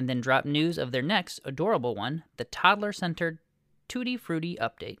and then dropped news of their next adorable one, the toddler-centered Tutti Frutti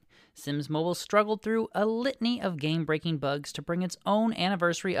update, Sims Mobile struggled through a litany of game-breaking bugs to bring its own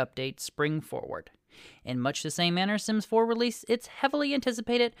anniversary update spring forward. In much the same manner, Sims 4 released its heavily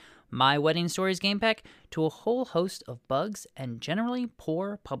anticipated My Wedding Stories game pack to a whole host of bugs and generally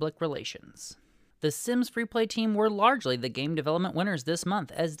poor public relations. The Sims Freeplay team were largely the game development winners this month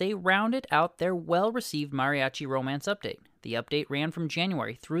as they rounded out their well-received Mariachi Romance update. The update ran from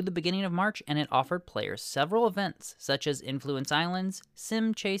January through the beginning of March, and it offered players several events, such as Influence Islands,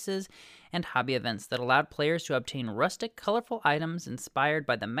 Sim Chases, and hobby events that allowed players to obtain rustic, colorful items inspired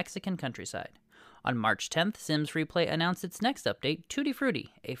by the Mexican countryside. On March 10th, Sims Freeplay announced its next update, Tutti Frutti,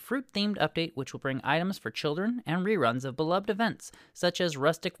 a fruit-themed update which will bring items for children and reruns of beloved events, such as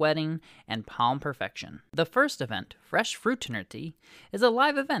Rustic Wedding and Palm Perfection. The first event, Fresh Fruiternity, is a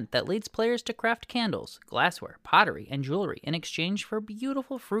live event that leads players to craft candles, glassware, pottery, and jewelry in exchange for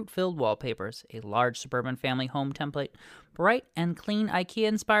beautiful fruit-filled wallpapers, a large suburban family home template, bright and clean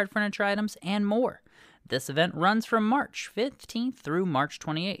IKEA-inspired furniture items, and more. This event runs from March 15th through March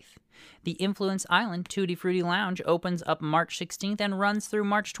 28th. The Influence Island Tutti Frutti Lounge opens up March 16th and runs through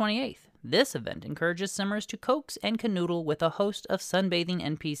March 28th. This event encourages Simmers to coax and canoodle with a host of sunbathing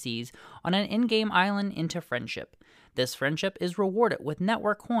NPCs on an in-game island into friendship. This friendship is rewarded with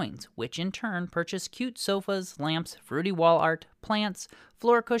network coins, which in turn purchase cute sofas, lamps, fruity wall art, plants,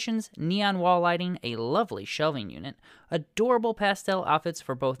 floor cushions, neon wall lighting, a lovely shelving unit, adorable pastel outfits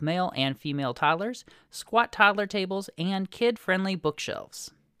for both male and female toddlers, squat toddler tables, and kid-friendly bookshelves.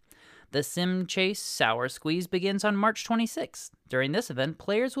 The Sim Chase Sour Squeeze begins on March 26th. During this event,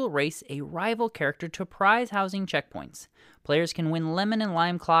 players will race a rival character to prize housing checkpoints. Players can win lemon and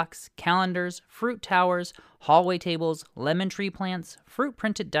lime clocks, calendars, fruit towers, hallway tables, lemon tree plants,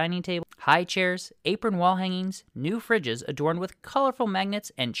 fruit-printed dining tables, high chairs, apron wall hangings, new fridges adorned with colorful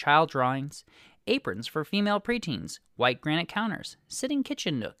magnets and child drawings, aprons for female preteens, white granite counters, sitting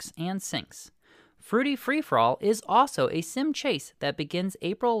kitchen nooks, and sinks. Fruity Free-For-All is also a sim chase that begins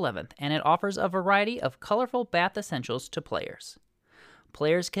April 11th, and it offers a variety of colorful bath essentials to players.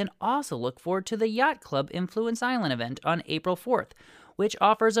 Players can also look forward to the Yacht Club Influence Island event on April 4th, which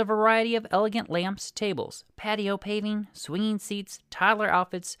offers a variety of elegant lamps, tables, patio paving, swinging seats, toddler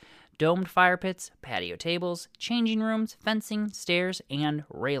outfits, domed fire pits, patio tables, changing rooms, fencing, stairs, and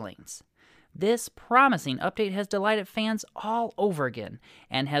railings. This promising update has delighted fans all over again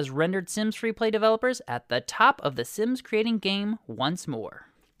and has rendered Sims Freeplay developers at the top of the Sims creating game once more.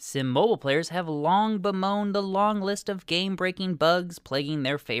 Sim mobile players have long bemoaned the long list of game-breaking bugs plaguing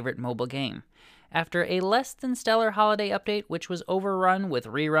their favorite mobile game. After a less than stellar holiday update, which was overrun with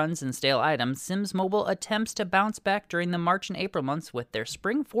reruns and stale items, Sims Mobile attempts to bounce back during the March and April months with their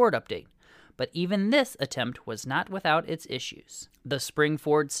Spring Forward update. But even this attempt was not without its issues. The Spring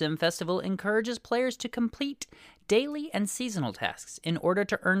Forward Sim Festival encourages players to complete daily and seasonal tasks in order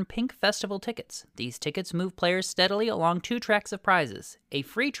to earn Pink Festival tickets. These tickets move players steadily along 2 tracks of prizes, a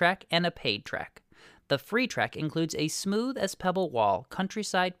free track and a paid track. The free track includes a smooth as pebble wall,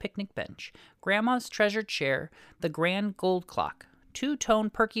 countryside picnic bench, grandma's treasured chair, the grand gold clock, 2-tone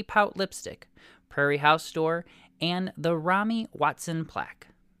perky pout lipstick, prairie house store, and the Rami Watson plaque.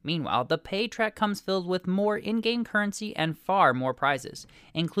 Meanwhile, the paid track comes filled with more in-game currency and far more prizes,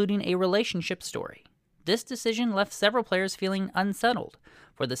 including a relationship story. This decision left several players feeling unsettled,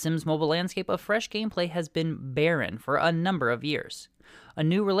 for the Sims Mobile landscape of fresh gameplay has been barren for a number of years. A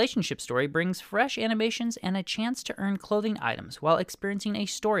new relationship story brings fresh animations and a chance to earn clothing items while experiencing a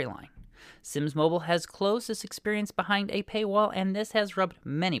storyline. Sims Mobile has closed this experience behind a paywall, and this has rubbed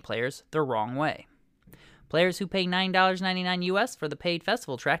many players the wrong way. Players who pay $9.99 US for the paid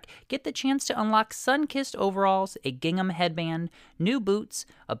festival track get the chance to unlock sun-kissed overalls, a gingham headband, new boots,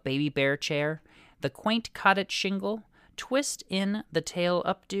 a baby bear chair, the quaint cottage shingle, twist in the tail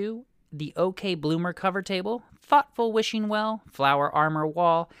updo, the OK Bloomer cover table, thoughtful wishing well, flower armor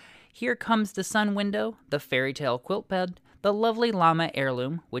wall, here comes the sun window, the fairy tale quilt bed, the lovely llama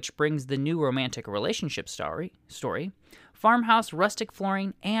heirloom, which brings the new romantic relationship story, farmhouse rustic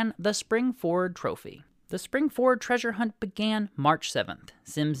flooring, and the Spring Forward trophy. The Spring Forward treasure hunt began March 7th.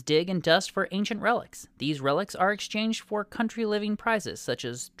 Sims dig and dust for ancient relics. These relics are exchanged for country living prizes such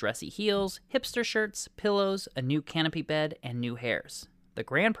as dressy heels, hipster shirts, pillows, a new canopy bed, and new hairs. The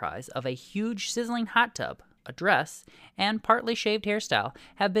grand prize of a huge sizzling hot tub, a dress, and partly shaved hairstyle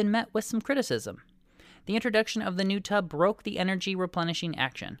have been met with some criticism. The introduction of the new tub broke the energy replenishing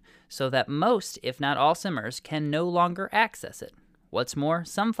action, so that most, if not all, simmers can no longer access it. What's more,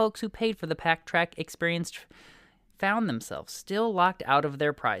 some folks who paid for the pack track experience found themselves still locked out of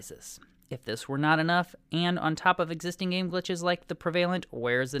their prizes. If this were not enough, and on top of existing game glitches like the prevalent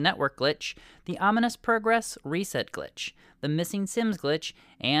Where's the Network glitch, the ominous Progress Reset glitch, the Missing Sims glitch,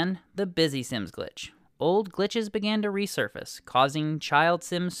 and the Busy Sims glitch, old glitches began to resurface, causing child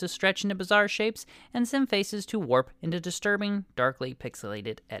Sims to stretch into bizarre shapes and Sim faces to warp into disturbing, darkly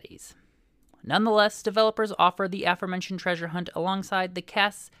pixelated eddies. Nonetheless, developers offer the aforementioned treasure hunt alongside the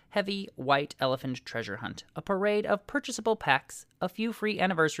CAS-heavy White Elephant treasure hunt, a parade of purchasable packs, a few free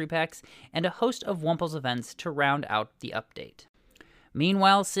anniversary packs, and a host of Wumples events to round out the update.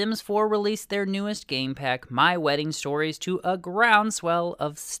 Meanwhile, Sims 4 released their newest game pack, My Wedding Stories, to a groundswell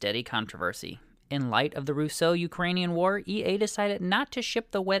of steady controversy. In light of the Russo-Ukrainian war, EA decided not to ship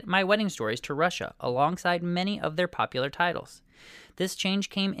the My Wedding Stories to Russia alongside many of their popular titles. This change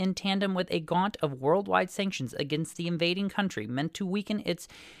came in tandem with a gaunt of worldwide sanctions against the invading country meant to weaken its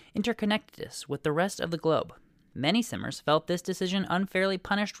interconnectedness with the rest of the globe. Many Simmers felt this decision unfairly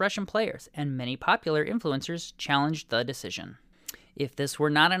punished Russian players, and many popular influencers challenged the decision. If this were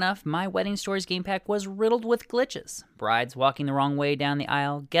not enough, My Wedding Stories game pack was riddled with glitches. Brides walking the wrong way down the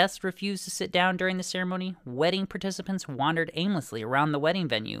aisle, guests refused to sit down during the ceremony, wedding participants wandered aimlessly around the wedding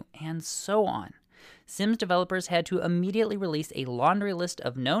venue, and so on. Sims developers had to immediately release a laundry list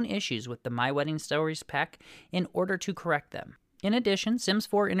of known issues with the My Wedding Stories pack in order to correct them. In addition, Sims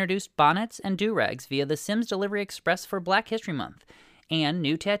 4 introduced bonnets and do-rags via the Sims Delivery Express for Black History Month, and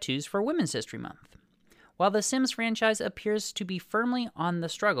new tattoos for Women's History Month. While the Sims franchise appears to be firmly on the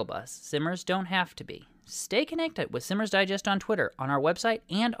struggle bus, Simmers don't have to be. Stay connected with Simmers Digest on Twitter, on our website,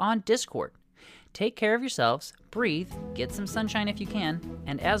 and on Discord. Take care of yourselves, breathe, get some sunshine if you can,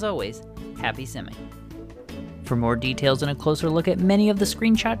 and as always, happy simming. For more details and a closer look at many of the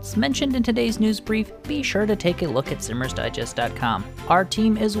screenshots mentioned in today's news brief, be sure to take a look at SimmersDigest.com. Our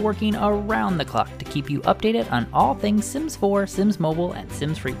team is working around the clock to keep you updated on all things Sims 4, Sims Mobile, and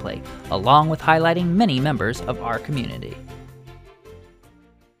Sims Freeplay, along with highlighting many members of our community.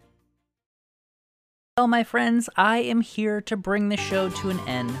 Well, my friends, I am here to bring the show to an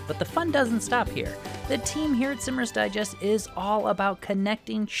end, but the fun doesn't stop here. The team here at Simmers Digest is all about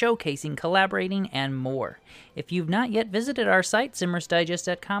connecting, showcasing, collaborating, and more. If you've not yet visited our site,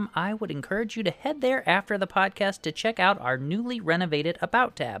 SimmersDigest.com, I would encourage you to head there after the podcast to check out our newly renovated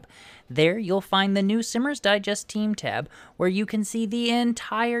About tab. There, you'll find the new Simmers Digest Team tab, where you can see the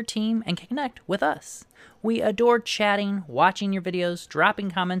entire team and connect with us. We adore chatting, watching your videos,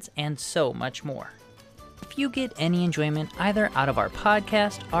 dropping comments, and so much more. If you get any enjoyment either out of our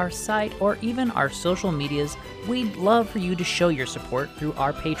podcast, our site, or even our social medias, we'd love for you to show your support through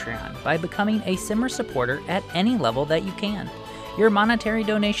our Patreon by becoming a Simmer supporter at any level that you can. Your monetary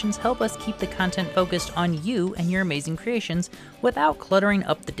donations help us keep the content focused on you and your amazing creations without cluttering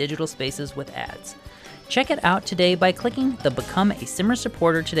up the digital spaces with ads. Check it out today by clicking the Become a Simmers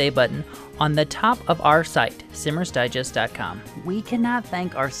Supporter Today button on the top of our site, simmersdigest.com. We cannot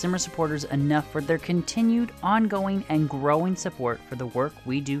thank our Simmer supporters enough for their continued, ongoing, and growing support for the work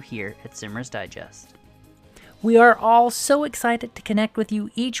we do here at Simmers Digest. We are all so excited to connect with you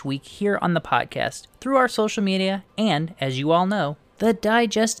each week here on the podcast, through our social media, and, as you all know, the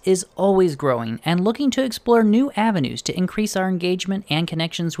Digest is always growing and looking to explore new avenues to increase our engagement and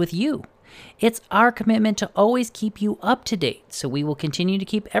connections with you. It's our commitment to always keep you up to date, so we will continue to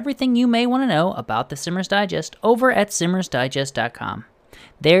keep everything you may want to know about the Simmers Digest over at simmersdigest.com.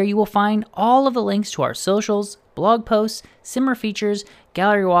 There you will find all of the links to our socials, blog posts, Simmer features,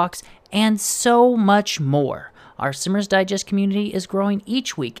 gallery walks, and so much more. Our Simmers Digest community is growing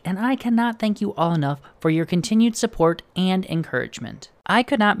each week, and I cannot thank you all enough for your continued support and encouragement. I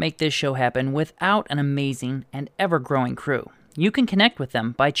could not make this show happen without an amazing and ever-growing crew. You can connect with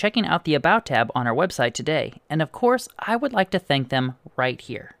them by checking out the About tab on our website today, and of course, I would like to thank them right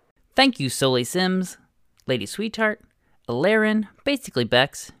here. Thank you Soleil Sims, Lady Sweetheart, Alarin, Basically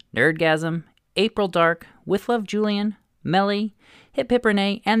Bex, Nerdgasm, April Dark, With Love Julian, Melly, Hip Hip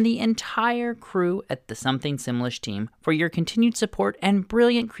Renee, and the entire crew at the Something Simlish team for your continued support and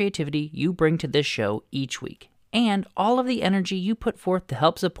brilliant creativity you bring to this show each week, and all of the energy you put forth to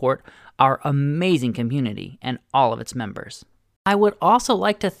help support our amazing community and all of its members. I would also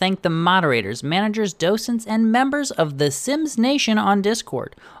like to thank the moderators, managers, docents, and members of the Sims Nation on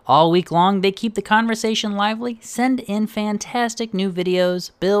Discord. All week long, they keep the conversation lively, send in fantastic new videos,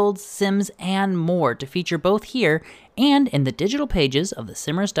 builds, sims, and more to feature both here and in the digital pages of the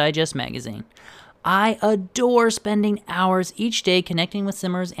Simmers Digest magazine. I adore spending hours each day connecting with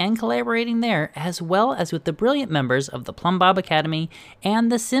Simmers and collaborating there, as well as with the brilliant members of the Plumbob Academy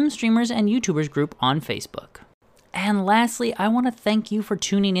and the Sim Streamers and YouTubers group on Facebook. And lastly, I want to thank you for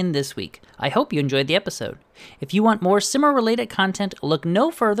tuning in this week. I hope you enjoyed the episode. If you want more Simmer-related content, look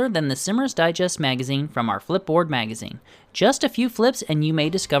no further than the Simmers Digest magazine from our Flipboard magazine. Just a few flips and you may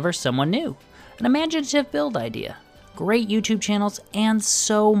discover someone new, an imaginative build idea, great YouTube channels, and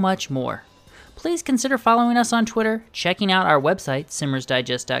so much more. Please consider following us on Twitter, checking out our website,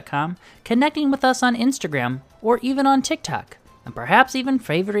 simmersdigest.com, connecting with us on Instagram, or even on TikTok, and perhaps even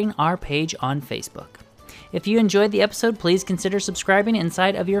favoriting our page on Facebook. If you enjoyed the episode, please consider subscribing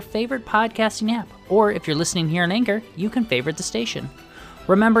inside of your favorite podcasting app, or if you're listening here on Anchor, you can favorite the station.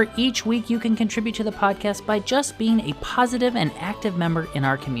 Remember, each week you can contribute to the podcast by just being a positive and active member in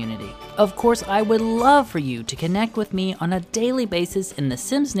our community. Of course, I would love for you to connect with me on a daily basis in the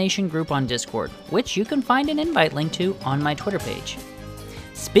Sims Nation group on Discord, which you can find an invite link to on my Twitter page.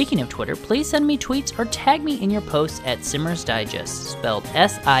 Speaking of Twitter, please send me tweets or tag me in your posts at Simmers Digest, spelled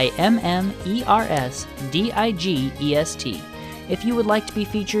SIMMERSDIGEST. If you would like to be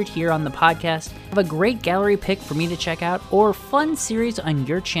featured here on the podcast, have a great gallery pick for me to check out, or fun series on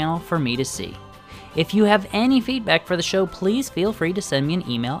your channel for me to see. If you have any feedback for the show, please feel free to send me an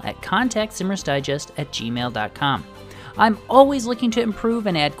email at contactsimmersdigest@gmail.com. I'm always looking to improve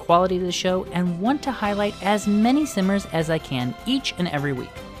and add quality to the show and want to highlight as many Simmers as I can each and every week.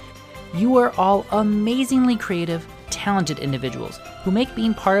 You are all amazingly creative, talented individuals who make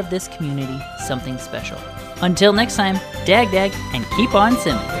being part of this community something special. Until next time, dag and keep on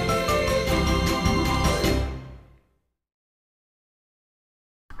simming.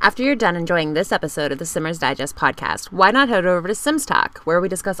 After you're done enjoying this episode of the Simmers Digest podcast, why not head over to Sims Talk, where we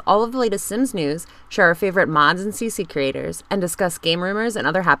discuss all of the latest Sims news, share our favorite mods and CC creators, and discuss game rumors and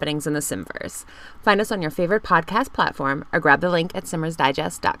other happenings in the Simverse. Find us on your favorite podcast platform or grab the link at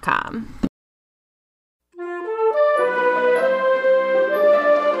simmersdigest.com.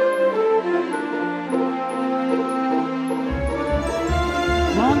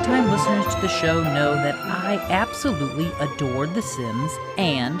 Longtime listeners to the show know that I absolutely adore The Sims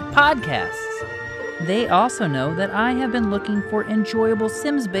and podcasts. They also know that I have been looking for enjoyable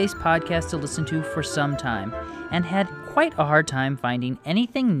Sims-based podcasts to listen to for some time, and had quite a hard time finding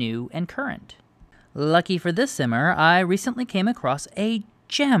anything new and current. Lucky for this Simmer, I recently came across a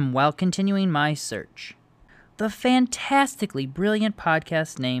gem while continuing my search. The fantastically brilliant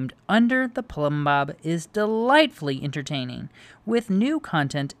podcast named Under the Plumbob is delightfully entertaining, with new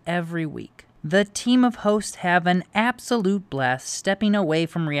content every week. The team of hosts have an absolute blast stepping away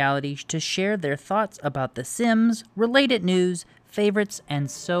from reality to share their thoughts about The Sims, related news, favorites, and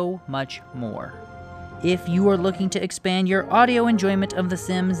so much more. If you are looking to expand your audio enjoyment of The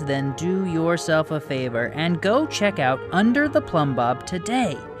Sims, then do yourself a favor and go check out Under the Plumbob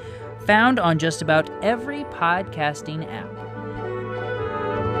today. Found on just about every podcasting app.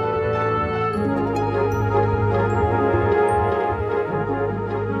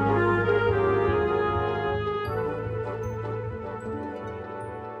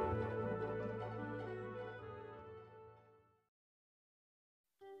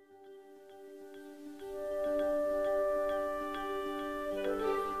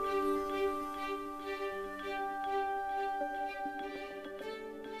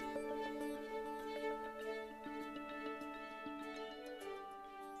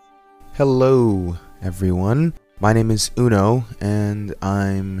 Hello, everyone. My name is Uno, and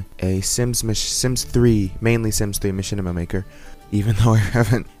I'm a Sims 3, mainly Sims 3 machinima maker. Even though I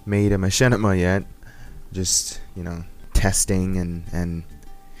haven't made a machinima yet, just, testing and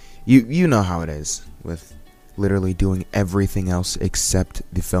you know how it is with literally doing everything else except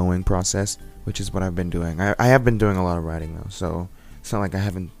the filming process, which is what I've been doing. I have been doing a lot of writing though, so it's not like I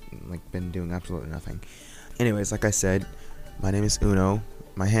haven't been doing absolutely nothing. Anyways, like I said, my name is Uno.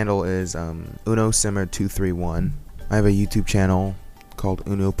 My handle is UnoSimmer231. I have a YouTube channel called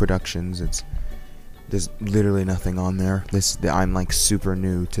Uno Productions. There's literally nothing on there. I'm super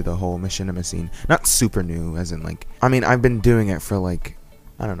new to the whole machinima scene. Not super new, as in I've been doing it for I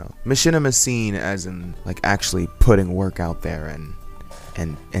don't know. Machinima scene as in actually putting work out there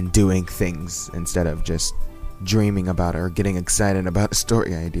and doing things instead of just dreaming about it or getting excited about a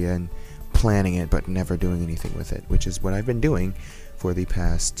story idea and planning it but never doing anything with it, which is what I've been doing for the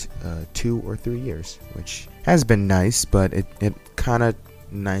past 2 or 3 years, which has been nice, but it kind of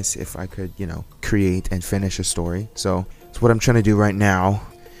nice if I could, create and finish a story. So it's what I'm trying to do right now.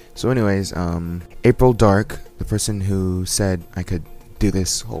 So anyways, April Dark, the person who said I could do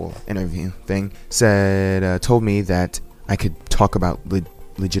this whole interview thing, told me that I could talk about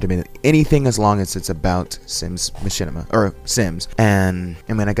legitimate anything as long as it's about Sims machinima or Sims. And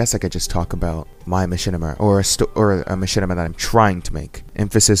I guess I could just talk about my machinima or a machinima that I'm trying to make.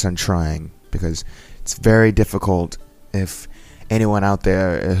 Emphasis on trying, because it's very difficult if anyone out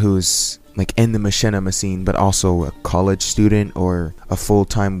there who's in the machinima scene but also a college student or a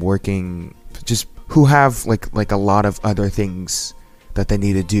full-time working, just who have a lot of other things that they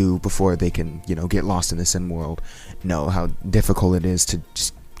need to do before they can get lost in the sim world, know how difficult it is to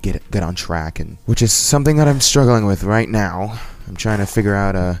just get on track, and which is something that I'm struggling with right now. I'm trying to figure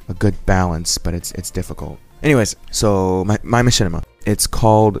out a good balance, but it's difficult. Anyways, so my machinima, it's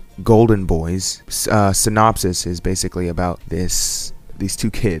called Golden Boys. Synopsis is basically about these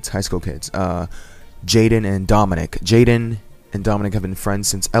 2 kids, high school kids, Jaden and Dominic. Jaden and Dominic have been friends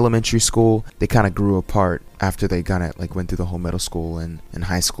since elementary school. They kind of grew apart after they went through the whole middle school and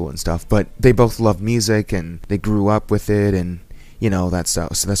high school and stuff. But they both love music and they grew up with it and that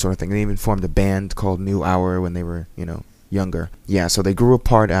stuff. So that sort of thing. They even formed a band called New Hour when they were younger. Yeah, so they grew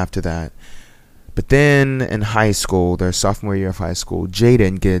apart after that. But then in high school, their sophomore year of high school,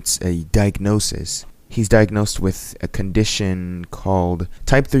 Jaden gets a diagnosis. He's diagnosed with a condition called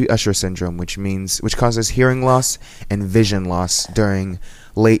type 3 Usher syndrome, which causes hearing loss and vision loss during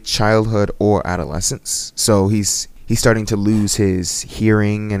late childhood or adolescence. So he's starting to lose his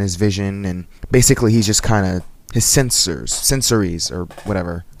hearing and his vision, and basically he's just kind of, his sensories or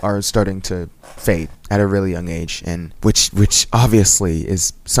whatever are starting to fade at a really young age, and which obviously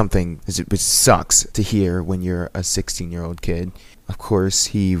is something which sucks to hear when you're a 16-year-old kid. Of course,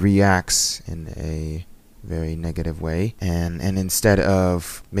 he reacts in a very negative way, and instead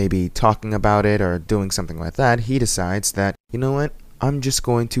of maybe talking about it or doing something like that, he decides that, you know what, I'm just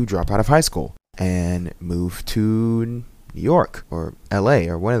going to drop out of high school and move to New York or LA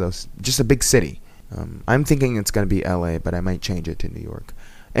or one of those, just a big city. I'm thinking it's going to be LA, but I might change it to New York.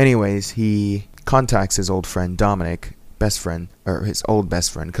 Anyways, he contacts his old friend Dominic, his old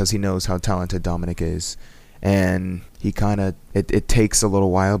best friend, because he knows how talented Dominic is. And he it takes a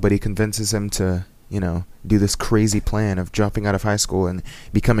little while, but he convinces him to, do this crazy plan of dropping out of high school and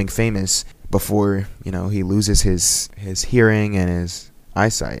becoming famous before, he loses his hearing and his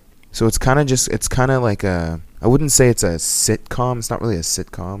eyesight. So it's kind of like I wouldn't say it's a sitcom. It's not really a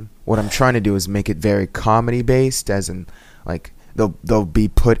sitcom. What I'm trying to do is make it very comedy based, as in they'll be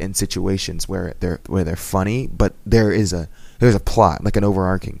put in situations where they're funny, but there's a plot, an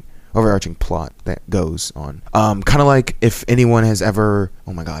overarching plot that goes on. Kind of like if anyone has ever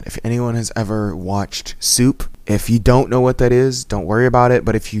watched Soup. If you don't know what that is, don't worry about it.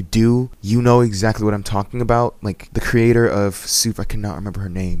 But if you do, you know exactly what I'm talking about. The creator of Soup, I cannot remember her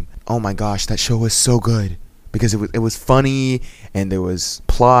name. Oh my gosh, that show was so good because it was funny and there was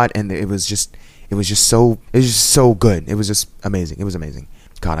plot and it was just so good. It was just amazing. It was amazing.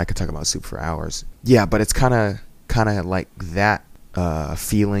 God, I could talk about Soup for hours. Yeah, but it's kind of like that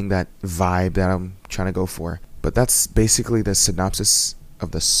feeling, that vibe that I'm trying to go for. But that's basically the synopsis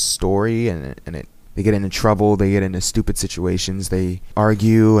of the story, and they get into trouble, they get into stupid situations, they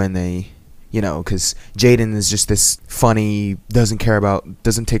argue, and they, because Jaden is just this funny, doesn't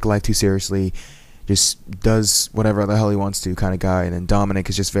take life too seriously, just does whatever the hell he wants to kind of guy. And then Dominic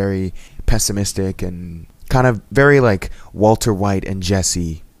is just very pessimistic and kind of very like Walter White and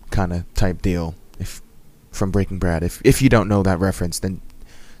Jesse kind of type deal. From Breaking Bad. If you don't know that reference, then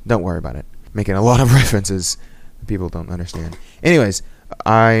don't worry about it. Making a lot of references people don't understand. Anyways,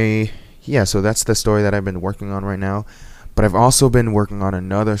 yeah, so that's the story that I've been working on right now. But I've also been working on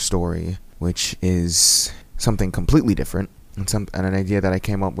another story, which is something completely different, and an idea that I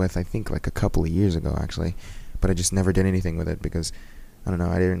came up with, I think, like a couple of years ago, actually. But I just never did anything with it because, I don't know,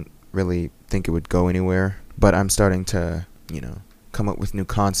 I didn't really think it would go anywhere. But I'm starting to, come up with new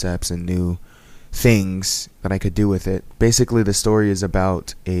concepts and new things that I could do with it. Basically, the story is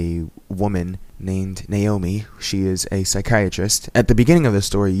about a woman named Naomi. She is a psychiatrist. At the beginning of the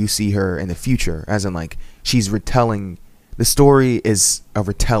story, you see her in the future, as in, like, she's retelling. The story is a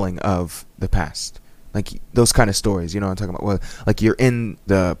retelling of the past. Like, those kind of stories, you know what I'm talking about? Well, like, you're in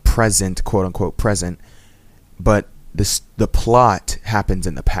the present, quote-unquote present, but the plot happens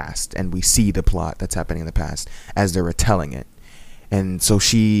in the past, and we see the plot that's happening in the past as they're retelling it. And so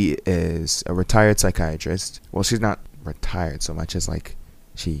she is a retired psychiatrist. Well, she's not retired so much as, like,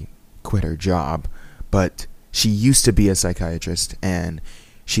 she quit her job, but she used to be a psychiatrist, and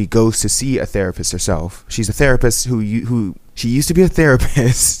she goes to see a therapist herself. She's a therapist who she used to be a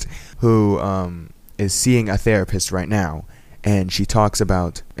therapist who is seeing a therapist right now, and she talks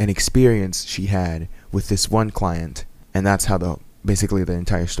about an experience she had with this one client, and that's how basically the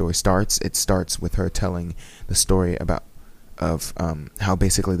entire story starts. It starts with her telling the story of how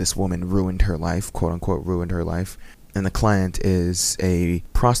basically this woman ruined her life, quote unquote ruined her life, and the client is a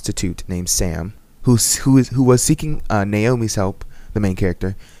prostitute named Sam, who was seeking Naomi's help, the main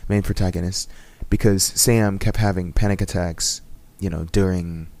character, main protagonist, because Sam kept having panic attacks,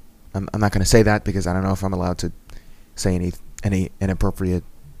 during. I'm not gonna say that because I don't know if I'm allowed to say any inappropriate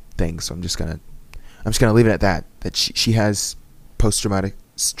things, so I'm just gonna leave it at that. That she has post-traumatic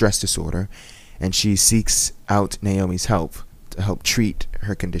stress disorder, and she seeks out Naomi's help to help treat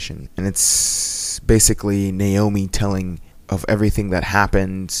her condition. And it's basically Naomi telling of everything that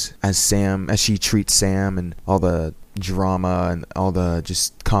happened as she treats Sam, and all the drama and all the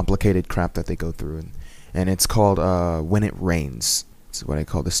just complicated crap that they go through. And it's called When It Rains. That's what I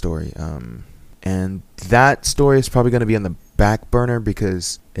call the story. And that story is probably going to be on the back burner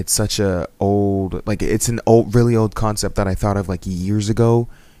because it's such a it's an really old concept that I thought of like years ago,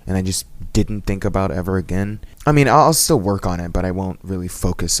 and I just didn't think about ever again. I mean, I'll still work on it, but I won't really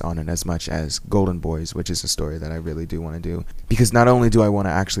focus on it as much as Golden Boys, which is a story that I really do want to do. Because not only do I want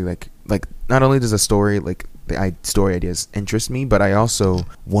to actually not only does a story the story ideas interest me, but I also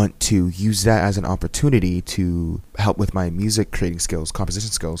want to use that as an opportunity to help with my music creating skills,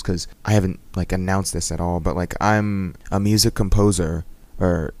 composition skills, because I haven't announced this at all, but I'm a music composer,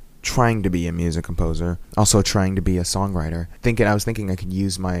 or trying to be a music composer, also trying to be a songwriter. I was thinking I could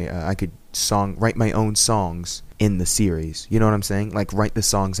use I could write my own songs in the series. You know what I'm saying? Like, write the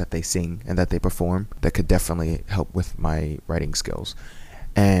songs that they sing and that they perform. That could definitely help with my writing skills.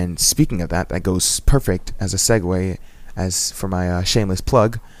 And speaking of that goes perfect as a segue as for my shameless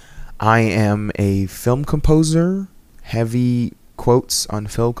plug. I am a film composer, heavy quotes on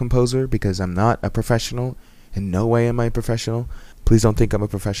film composer, because I'm not a professional. In no way am I a professional. Please don't think I'm a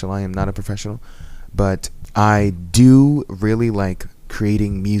professional. I am not a professional. But I do really like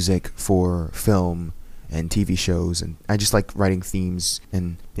creating music for film and TV shows, and I just like writing themes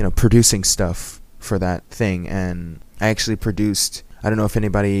and producing stuff for that thing. And I actually produced, I don't know if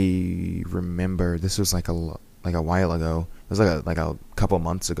anybody remember, this was like a while ago. It was like a couple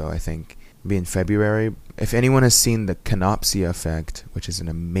months ago, I think. Maybe in February. If anyone has seen The Canopsia Effect, which is an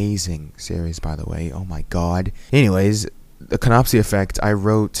amazing series, by the way. Oh my god. Anyways, The Canopsia Effect, I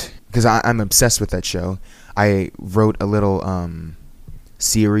wrote, because I'm obsessed with that show, I wrote a little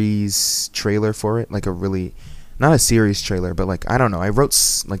series trailer for it. Like a really, not a series trailer, but I don't know. I wrote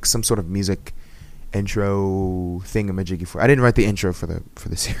some sort of music intro thingamajiggy for. I didn't write the intro for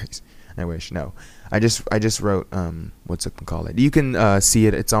the series. I wish. No, I just wrote what's it called? You can see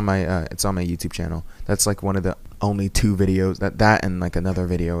it. It's on my YouTube channel. That's one of the only two videos that and another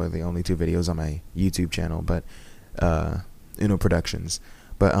video are the only two videos on my YouTube channel. But Productions.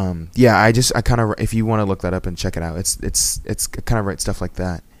 But yeah, I kind of, if you want to look that up and check it out, it's kind of write stuff like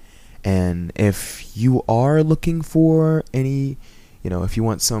that. And if you are looking for any, if you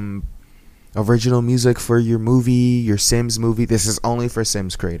want some original music for your movie, your Sims movie. This is only for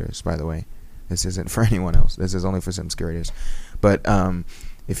Sims creators, by the way. This isn't for anyone else. This is only for Sims creators. But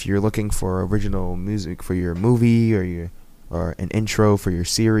if you're looking for original music for your movie or an intro for your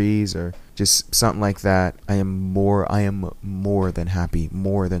series or just something like that, I am more than happy,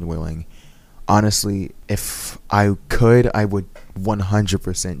 more than willing. Honestly, if I could, I would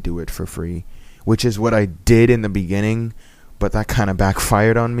 100% do it for free, which is what I did in the beginning. But that kind of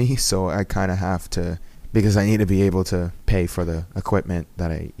backfired on me, so I kind of have to because I need to be able to pay for the equipment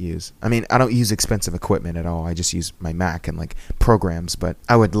that I use. I mean, I don't use expensive equipment at all. I just use my Mac and like programs, but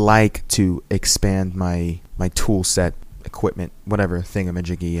I would like to expand my tool set, equipment, whatever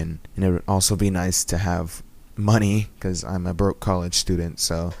thingamajiggy, and it would also be nice to have money because I'm a broke college student.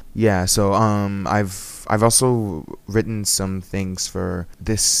 So yeah, so I've also written some things for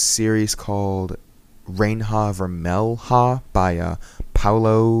this series called Reinha Vermelha by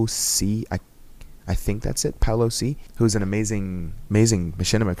Paulo C. I think that's it, Paulo C, who's an amazing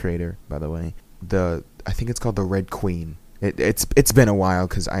machinima creator, by the way. I think it's called The Red Queen. It's been a while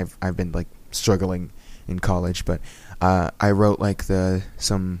because I've been like struggling in college, but I wrote like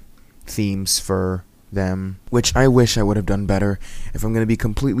some themes for them, which I wish I would have done better. If I'm gonna be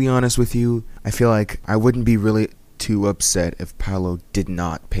completely honest with you, I feel like I wouldn't be really too upset if Paulo did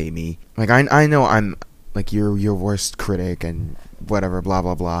not pay me. Like I know I'm like your worst critic and whatever, blah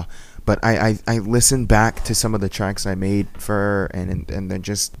blah blah, but I listened back to some of the tracks I made for her, and they're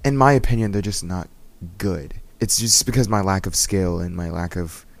just, in my opinion, they're just not good. It's just because my lack of skill and my lack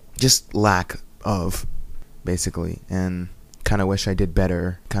of basically, and kind of wish I did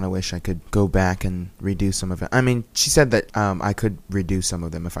better. Kind of wish I could go back and redo some of it. I mean, she said that I could redo some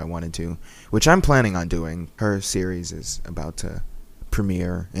of them if I wanted to, which I'm planning on doing. Her series is about to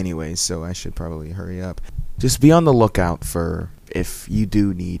premiere anyways, so I should probably hurry up. Just be on the lookout for if you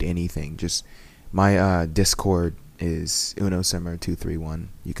do need anything. Just my Discord is unosimmer231.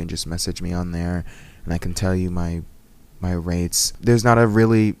 You can just message me on there, and I can tell you my rates. There's not a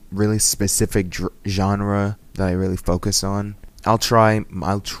really specific genre that I really focus on. I'll try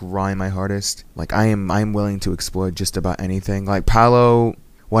my hardest. Like I'm willing to explore just about anything. Like Paulo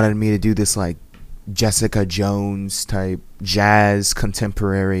wanted me to do this like Jessica Jones type jazz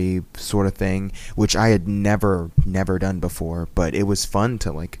contemporary sort of thing, which I had never done before, but it was fun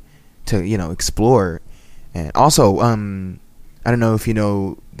to explore. And also I don't know if you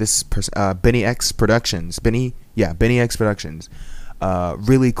know this person, Benny X Productions. Benny X Productions.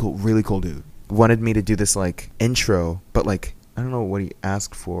 Really cool dude. Wanted me to do this like intro, but like I don't know what he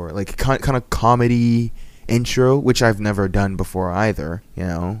asked for, like kind of comedy intro, which I've never done before either, you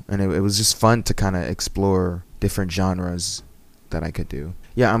know. And it was just fun to kind of explore different genres that I could do.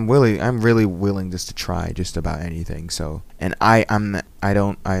 Yeah, I'm really willing just to try just about anything. So, and I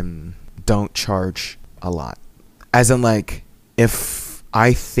don't charge a lot, as in like if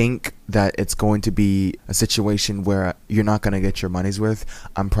I think that it's going to be a situation where you're not going to get your money's worth,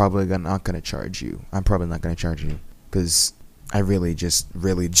 I'm probably not going to charge you. I'm probably not going to charge you because I really just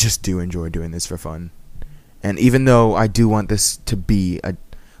do enjoy doing this for fun. And even though I do want this to be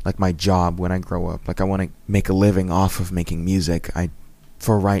like my job when I grow up, like I want to make a living off of making music,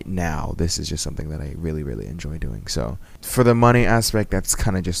 for right now, this is just something that I really enjoy doing. So for the money aspect, that's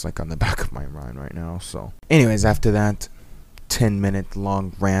kind of just like on the back of my mind right now. So anyways, after that 10-minute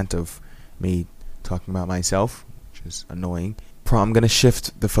long rant of me talking about myself, which is annoying, I'm going to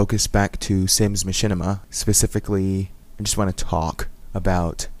shift the focus back to Sims Machinima. Specifically, I just want to talk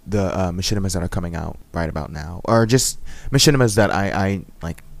about the machinimas that are coming out right about now, or just machinimas that I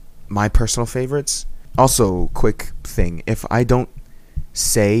like, my personal favorites. Also, quick thing, if I don't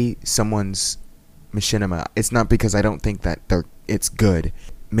say someone's machinima, it's not because I don't think that it's good.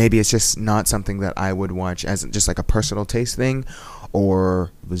 Maybe it's just not something that I would watch as just like a personal taste thing,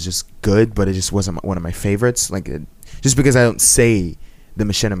 or it was just good, but it just wasn't one of my favorites. Like just because I don't say the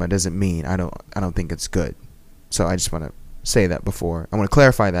machinima doesn't mean I don't think it's good. So I just want to say that before. I want to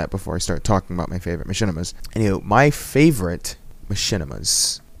clarify that before I start talking about my favorite machinimas. Anyway, my favorite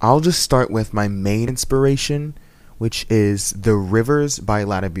machinimas, I'll just start with my main inspiration, which is The Rivers by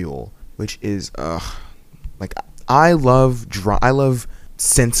Latibule, which is like I love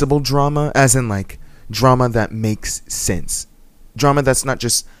sensible drama, as in like drama that makes sense, drama that's not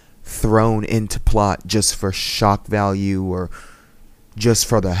just thrown into plot just for shock value or just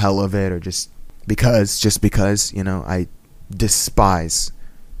for the hell of it, or just because, you know. I despise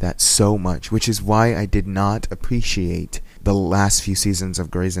that so much, which is why I did not appreciate the last few seasons of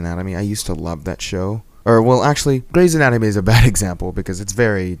Grey's Anatomy. I used to love that show. Or, well, actually, Grey's Anatomy is a bad example because it's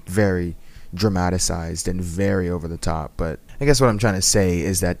very dramatized and very over the top. But I guess what I'm trying to say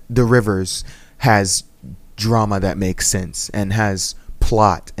is that The Rivers has drama that makes sense and has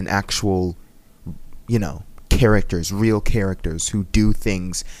plot and actual, you know, characters, real characters who do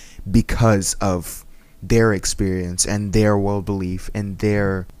things because of their experience and their world belief and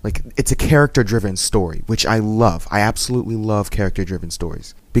their, like, it's a character-driven story, which I love. I absolutely love character-driven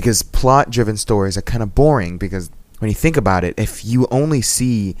stories, because plot-driven stories are kind of boring, because when you think about it, if you only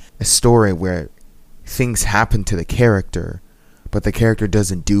see a story where things happen to the character but the character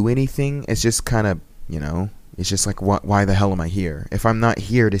doesn't do anything, it's just kind of you know? It's just like, why the hell am I here? If I'm not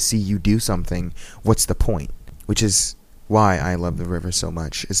here to see you do something, what's the point? Which is why I love The River so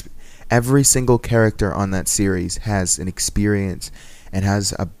much. Every single character on that series has an experience and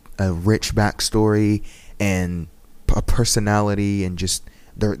has a rich backstory and a personality, and just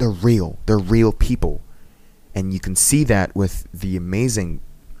they're real. They're real people. And you can see that with the amazing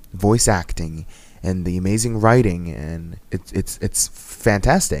voice acting and the amazing writing, and it's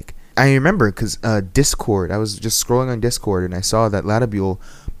fantastic. I remember because Discord, I was just scrolling on Discord and I saw that Ladabule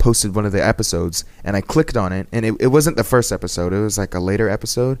posted one of the episodes, and I clicked on it, and it wasn't the first episode. It was like a later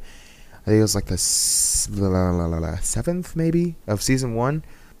episode. I think it was like the 7th maybe of season 1.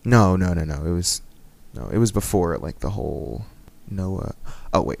 No. It was before like the whole Noah.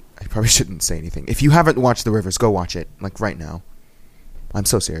 Oh wait, I probably shouldn't say anything. If you haven't watched The Rivers, go watch it like right now. I'm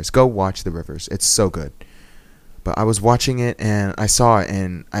so serious. Go watch The Rivers. It's so good. But I was watching it and I saw it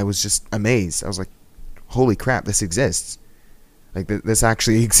and I was just amazed. I was like, holy crap, this exists. Like, this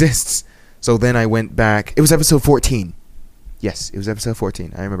actually exists. So then I went back. It was episode 14. Yes, it was episode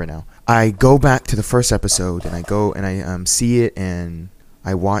 14. I remember now. I go back to the first episode and I go and I see it and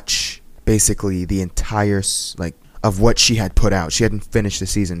I watch basically the entire, like, of what she had put out. She hadn't finished the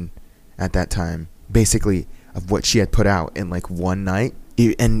season at that time. Basically, of what she had put out in like one night.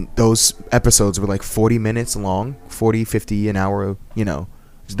 And those episodes were like 40 minutes long, 40, 50, an hour, you know.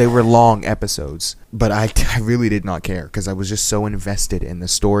 They were long episodes, but I really did not care because I was just so invested in the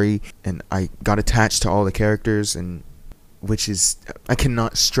story, and I got attached to all the characters, and which is, I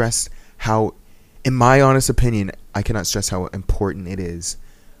cannot stress how, in my honest opinion, I cannot stress how important it is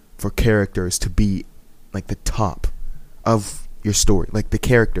for characters to be like the top of your story, like the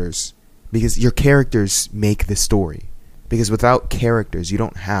characters, because your characters make the story. Because without characters, you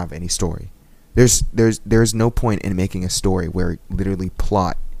don't have any story. There's no point in making a story where literally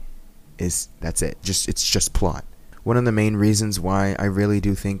plot is, that's it. It's just plot. One of the main reasons why I really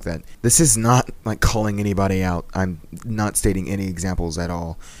do think that this is not like calling anybody out. I'm not stating any examples at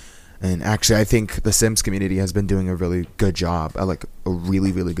all. And actually, I think the Sims community has been doing a really good job, like a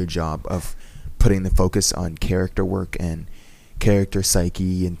really, really good job of putting the focus on character work and character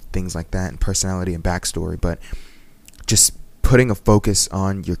psyche and things like that, and personality and backstory. But just putting a focus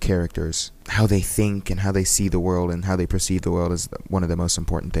on your characters, how they think and how they see the world and how they perceive the world, is one of the most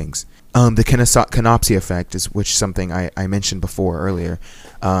important things. The Canopsy Effect is something I mentioned before earlier,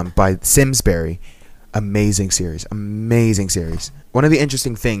 by Simsbury. Amazing series. One of the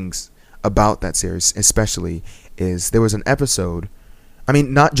interesting things about that series especially is there was an episode, I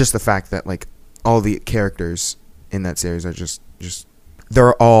mean, not just the fact that like all the characters in that series are just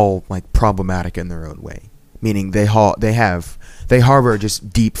they're all like problematic in their own way. Meaning they harbor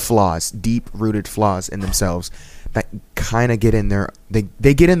just deep-rooted flaws in themselves that kind of get in their,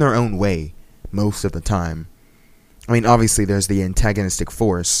 they get in their own way most of the time. I mean, obviously there's the antagonistic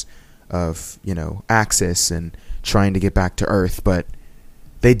force of, you know, Axis and trying to get back to Earth, but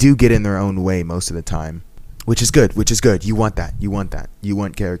they do get in their own way most of the time, which is good. You want that. You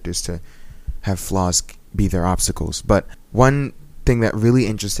want characters to have flaws be their obstacles. But one thing that really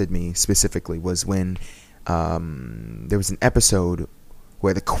interested me specifically was when there was an episode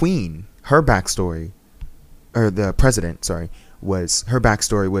where the Queen, her backstory, or the President, was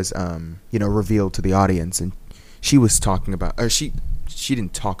you know, revealed to the audience, and she was talking about, or she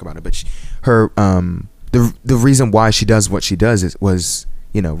didn't talk about it, but the reason why she does what she does was,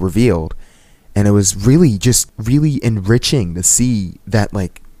 you know, revealed, and it was really enriching to see that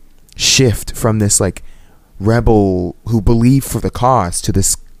like shift from this like rebel who believed for the cause to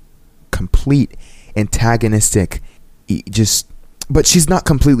this complete antagonistic, but she's not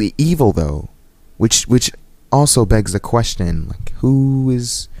completely evil though, which also begs the question, like,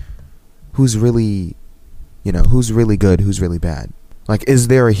 who's really, you know, who's really good, who's really bad? Like, is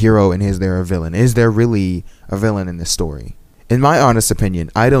there a hero and is there a villain? Is there really a villain in this story? In my honest opinion,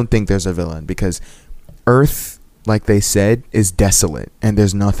 I don't think there's a villain, because Earth, like they said, is desolate and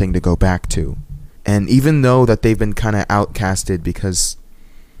there's nothing to go back to. And even though that they've been kind of outcasted because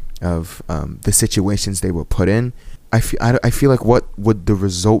of the situations they were put in, I feel like, what would the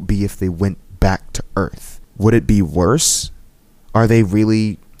result be if they went back to Earth? Would it be worse? Are they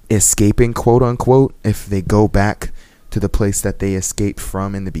really escaping, quote unquote, if they go back to the place that they escaped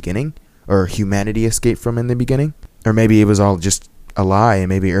from in the beginning, or humanity escaped from in the beginning? Or maybe it was all just a lie, and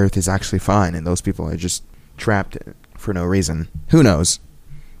maybe Earth is actually fine and those people are just trapped for no reason. Who knows?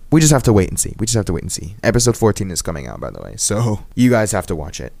 We just have to wait and see. Episode 14 is coming out, by the way, so you guys have to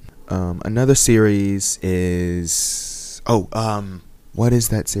watch it. Another series is, what is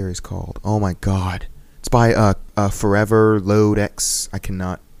that series called? Oh my god. It's by Forever Load X. I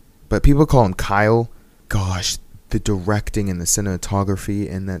cannot, but people call him Kyle. gosh, the directing and the cinematography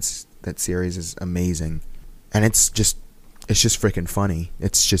in that series is amazing. And it's just freaking funny.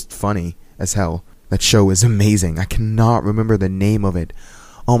 It's just funny as hell. That show is amazing. I cannot remember the name of it.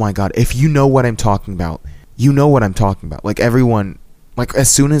 Oh my god, if you know what I'm talking about, you know what I'm talking about. Like, everyone, like, as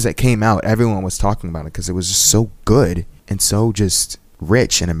soon as it came out, everyone was talking about it because it was just so good and so just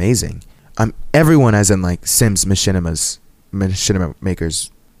rich and amazing. Everyone, as in, like, Sims Machinima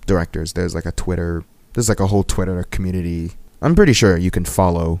Makers directors, there's like a whole Twitter community. I'm pretty sure you can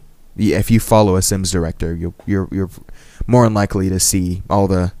follow. If you follow a Sims director, you're more than likely to see all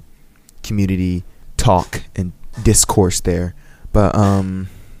the community talk and discourse there. But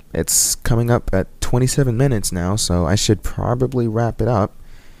it's coming up at 27 minutes now, so I should probably wrap it up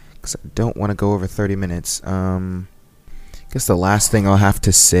because I don't want to go over 30 minutes. I guess the last thing I'll have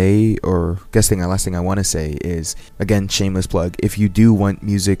to say, the last thing I want to say is, again, shameless plug. If you do want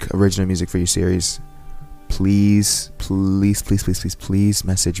original music for your series, please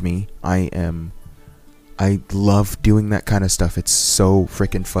message me. I love doing that kind of stuff. It's so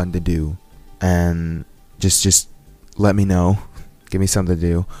freaking fun to do. And just let me know. Give me something to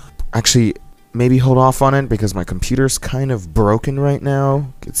do. Actually, maybe hold off on it because my computer's kind of broken right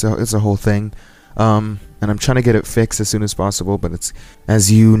now. It's a whole thing. And I'm trying to get it fixed as soon as possible, but it's,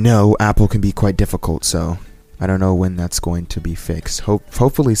 as you know, Apple can be quite difficult, so I don't know when that's going to be fixed.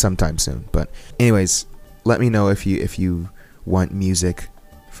 Hopefully sometime soon. But anyways, let me know if you want music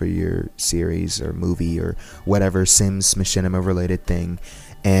for your series or movie or whatever Sims Machinima related thing,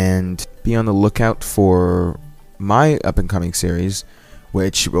 and be on the lookout for my up and coming series,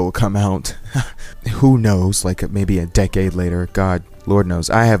 which will come out who knows, like maybe a decade later. God, Lord knows.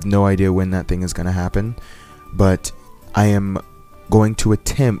 I have no idea when that thing is going to happen, but I am going to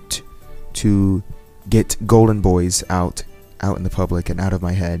attempt to get Golden Boys out in the public and out of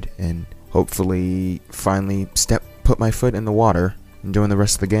my head, and hopefully finally put my foot in the water and join the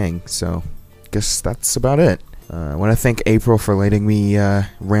rest of the gang. So guess that's about it. I want to thank April for letting me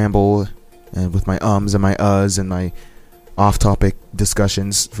ramble with my ums and my uhs and my off-topic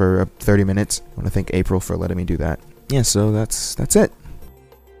discussions for 30 minutes. I want to thank April for letting me do that. Yeah, so that's it.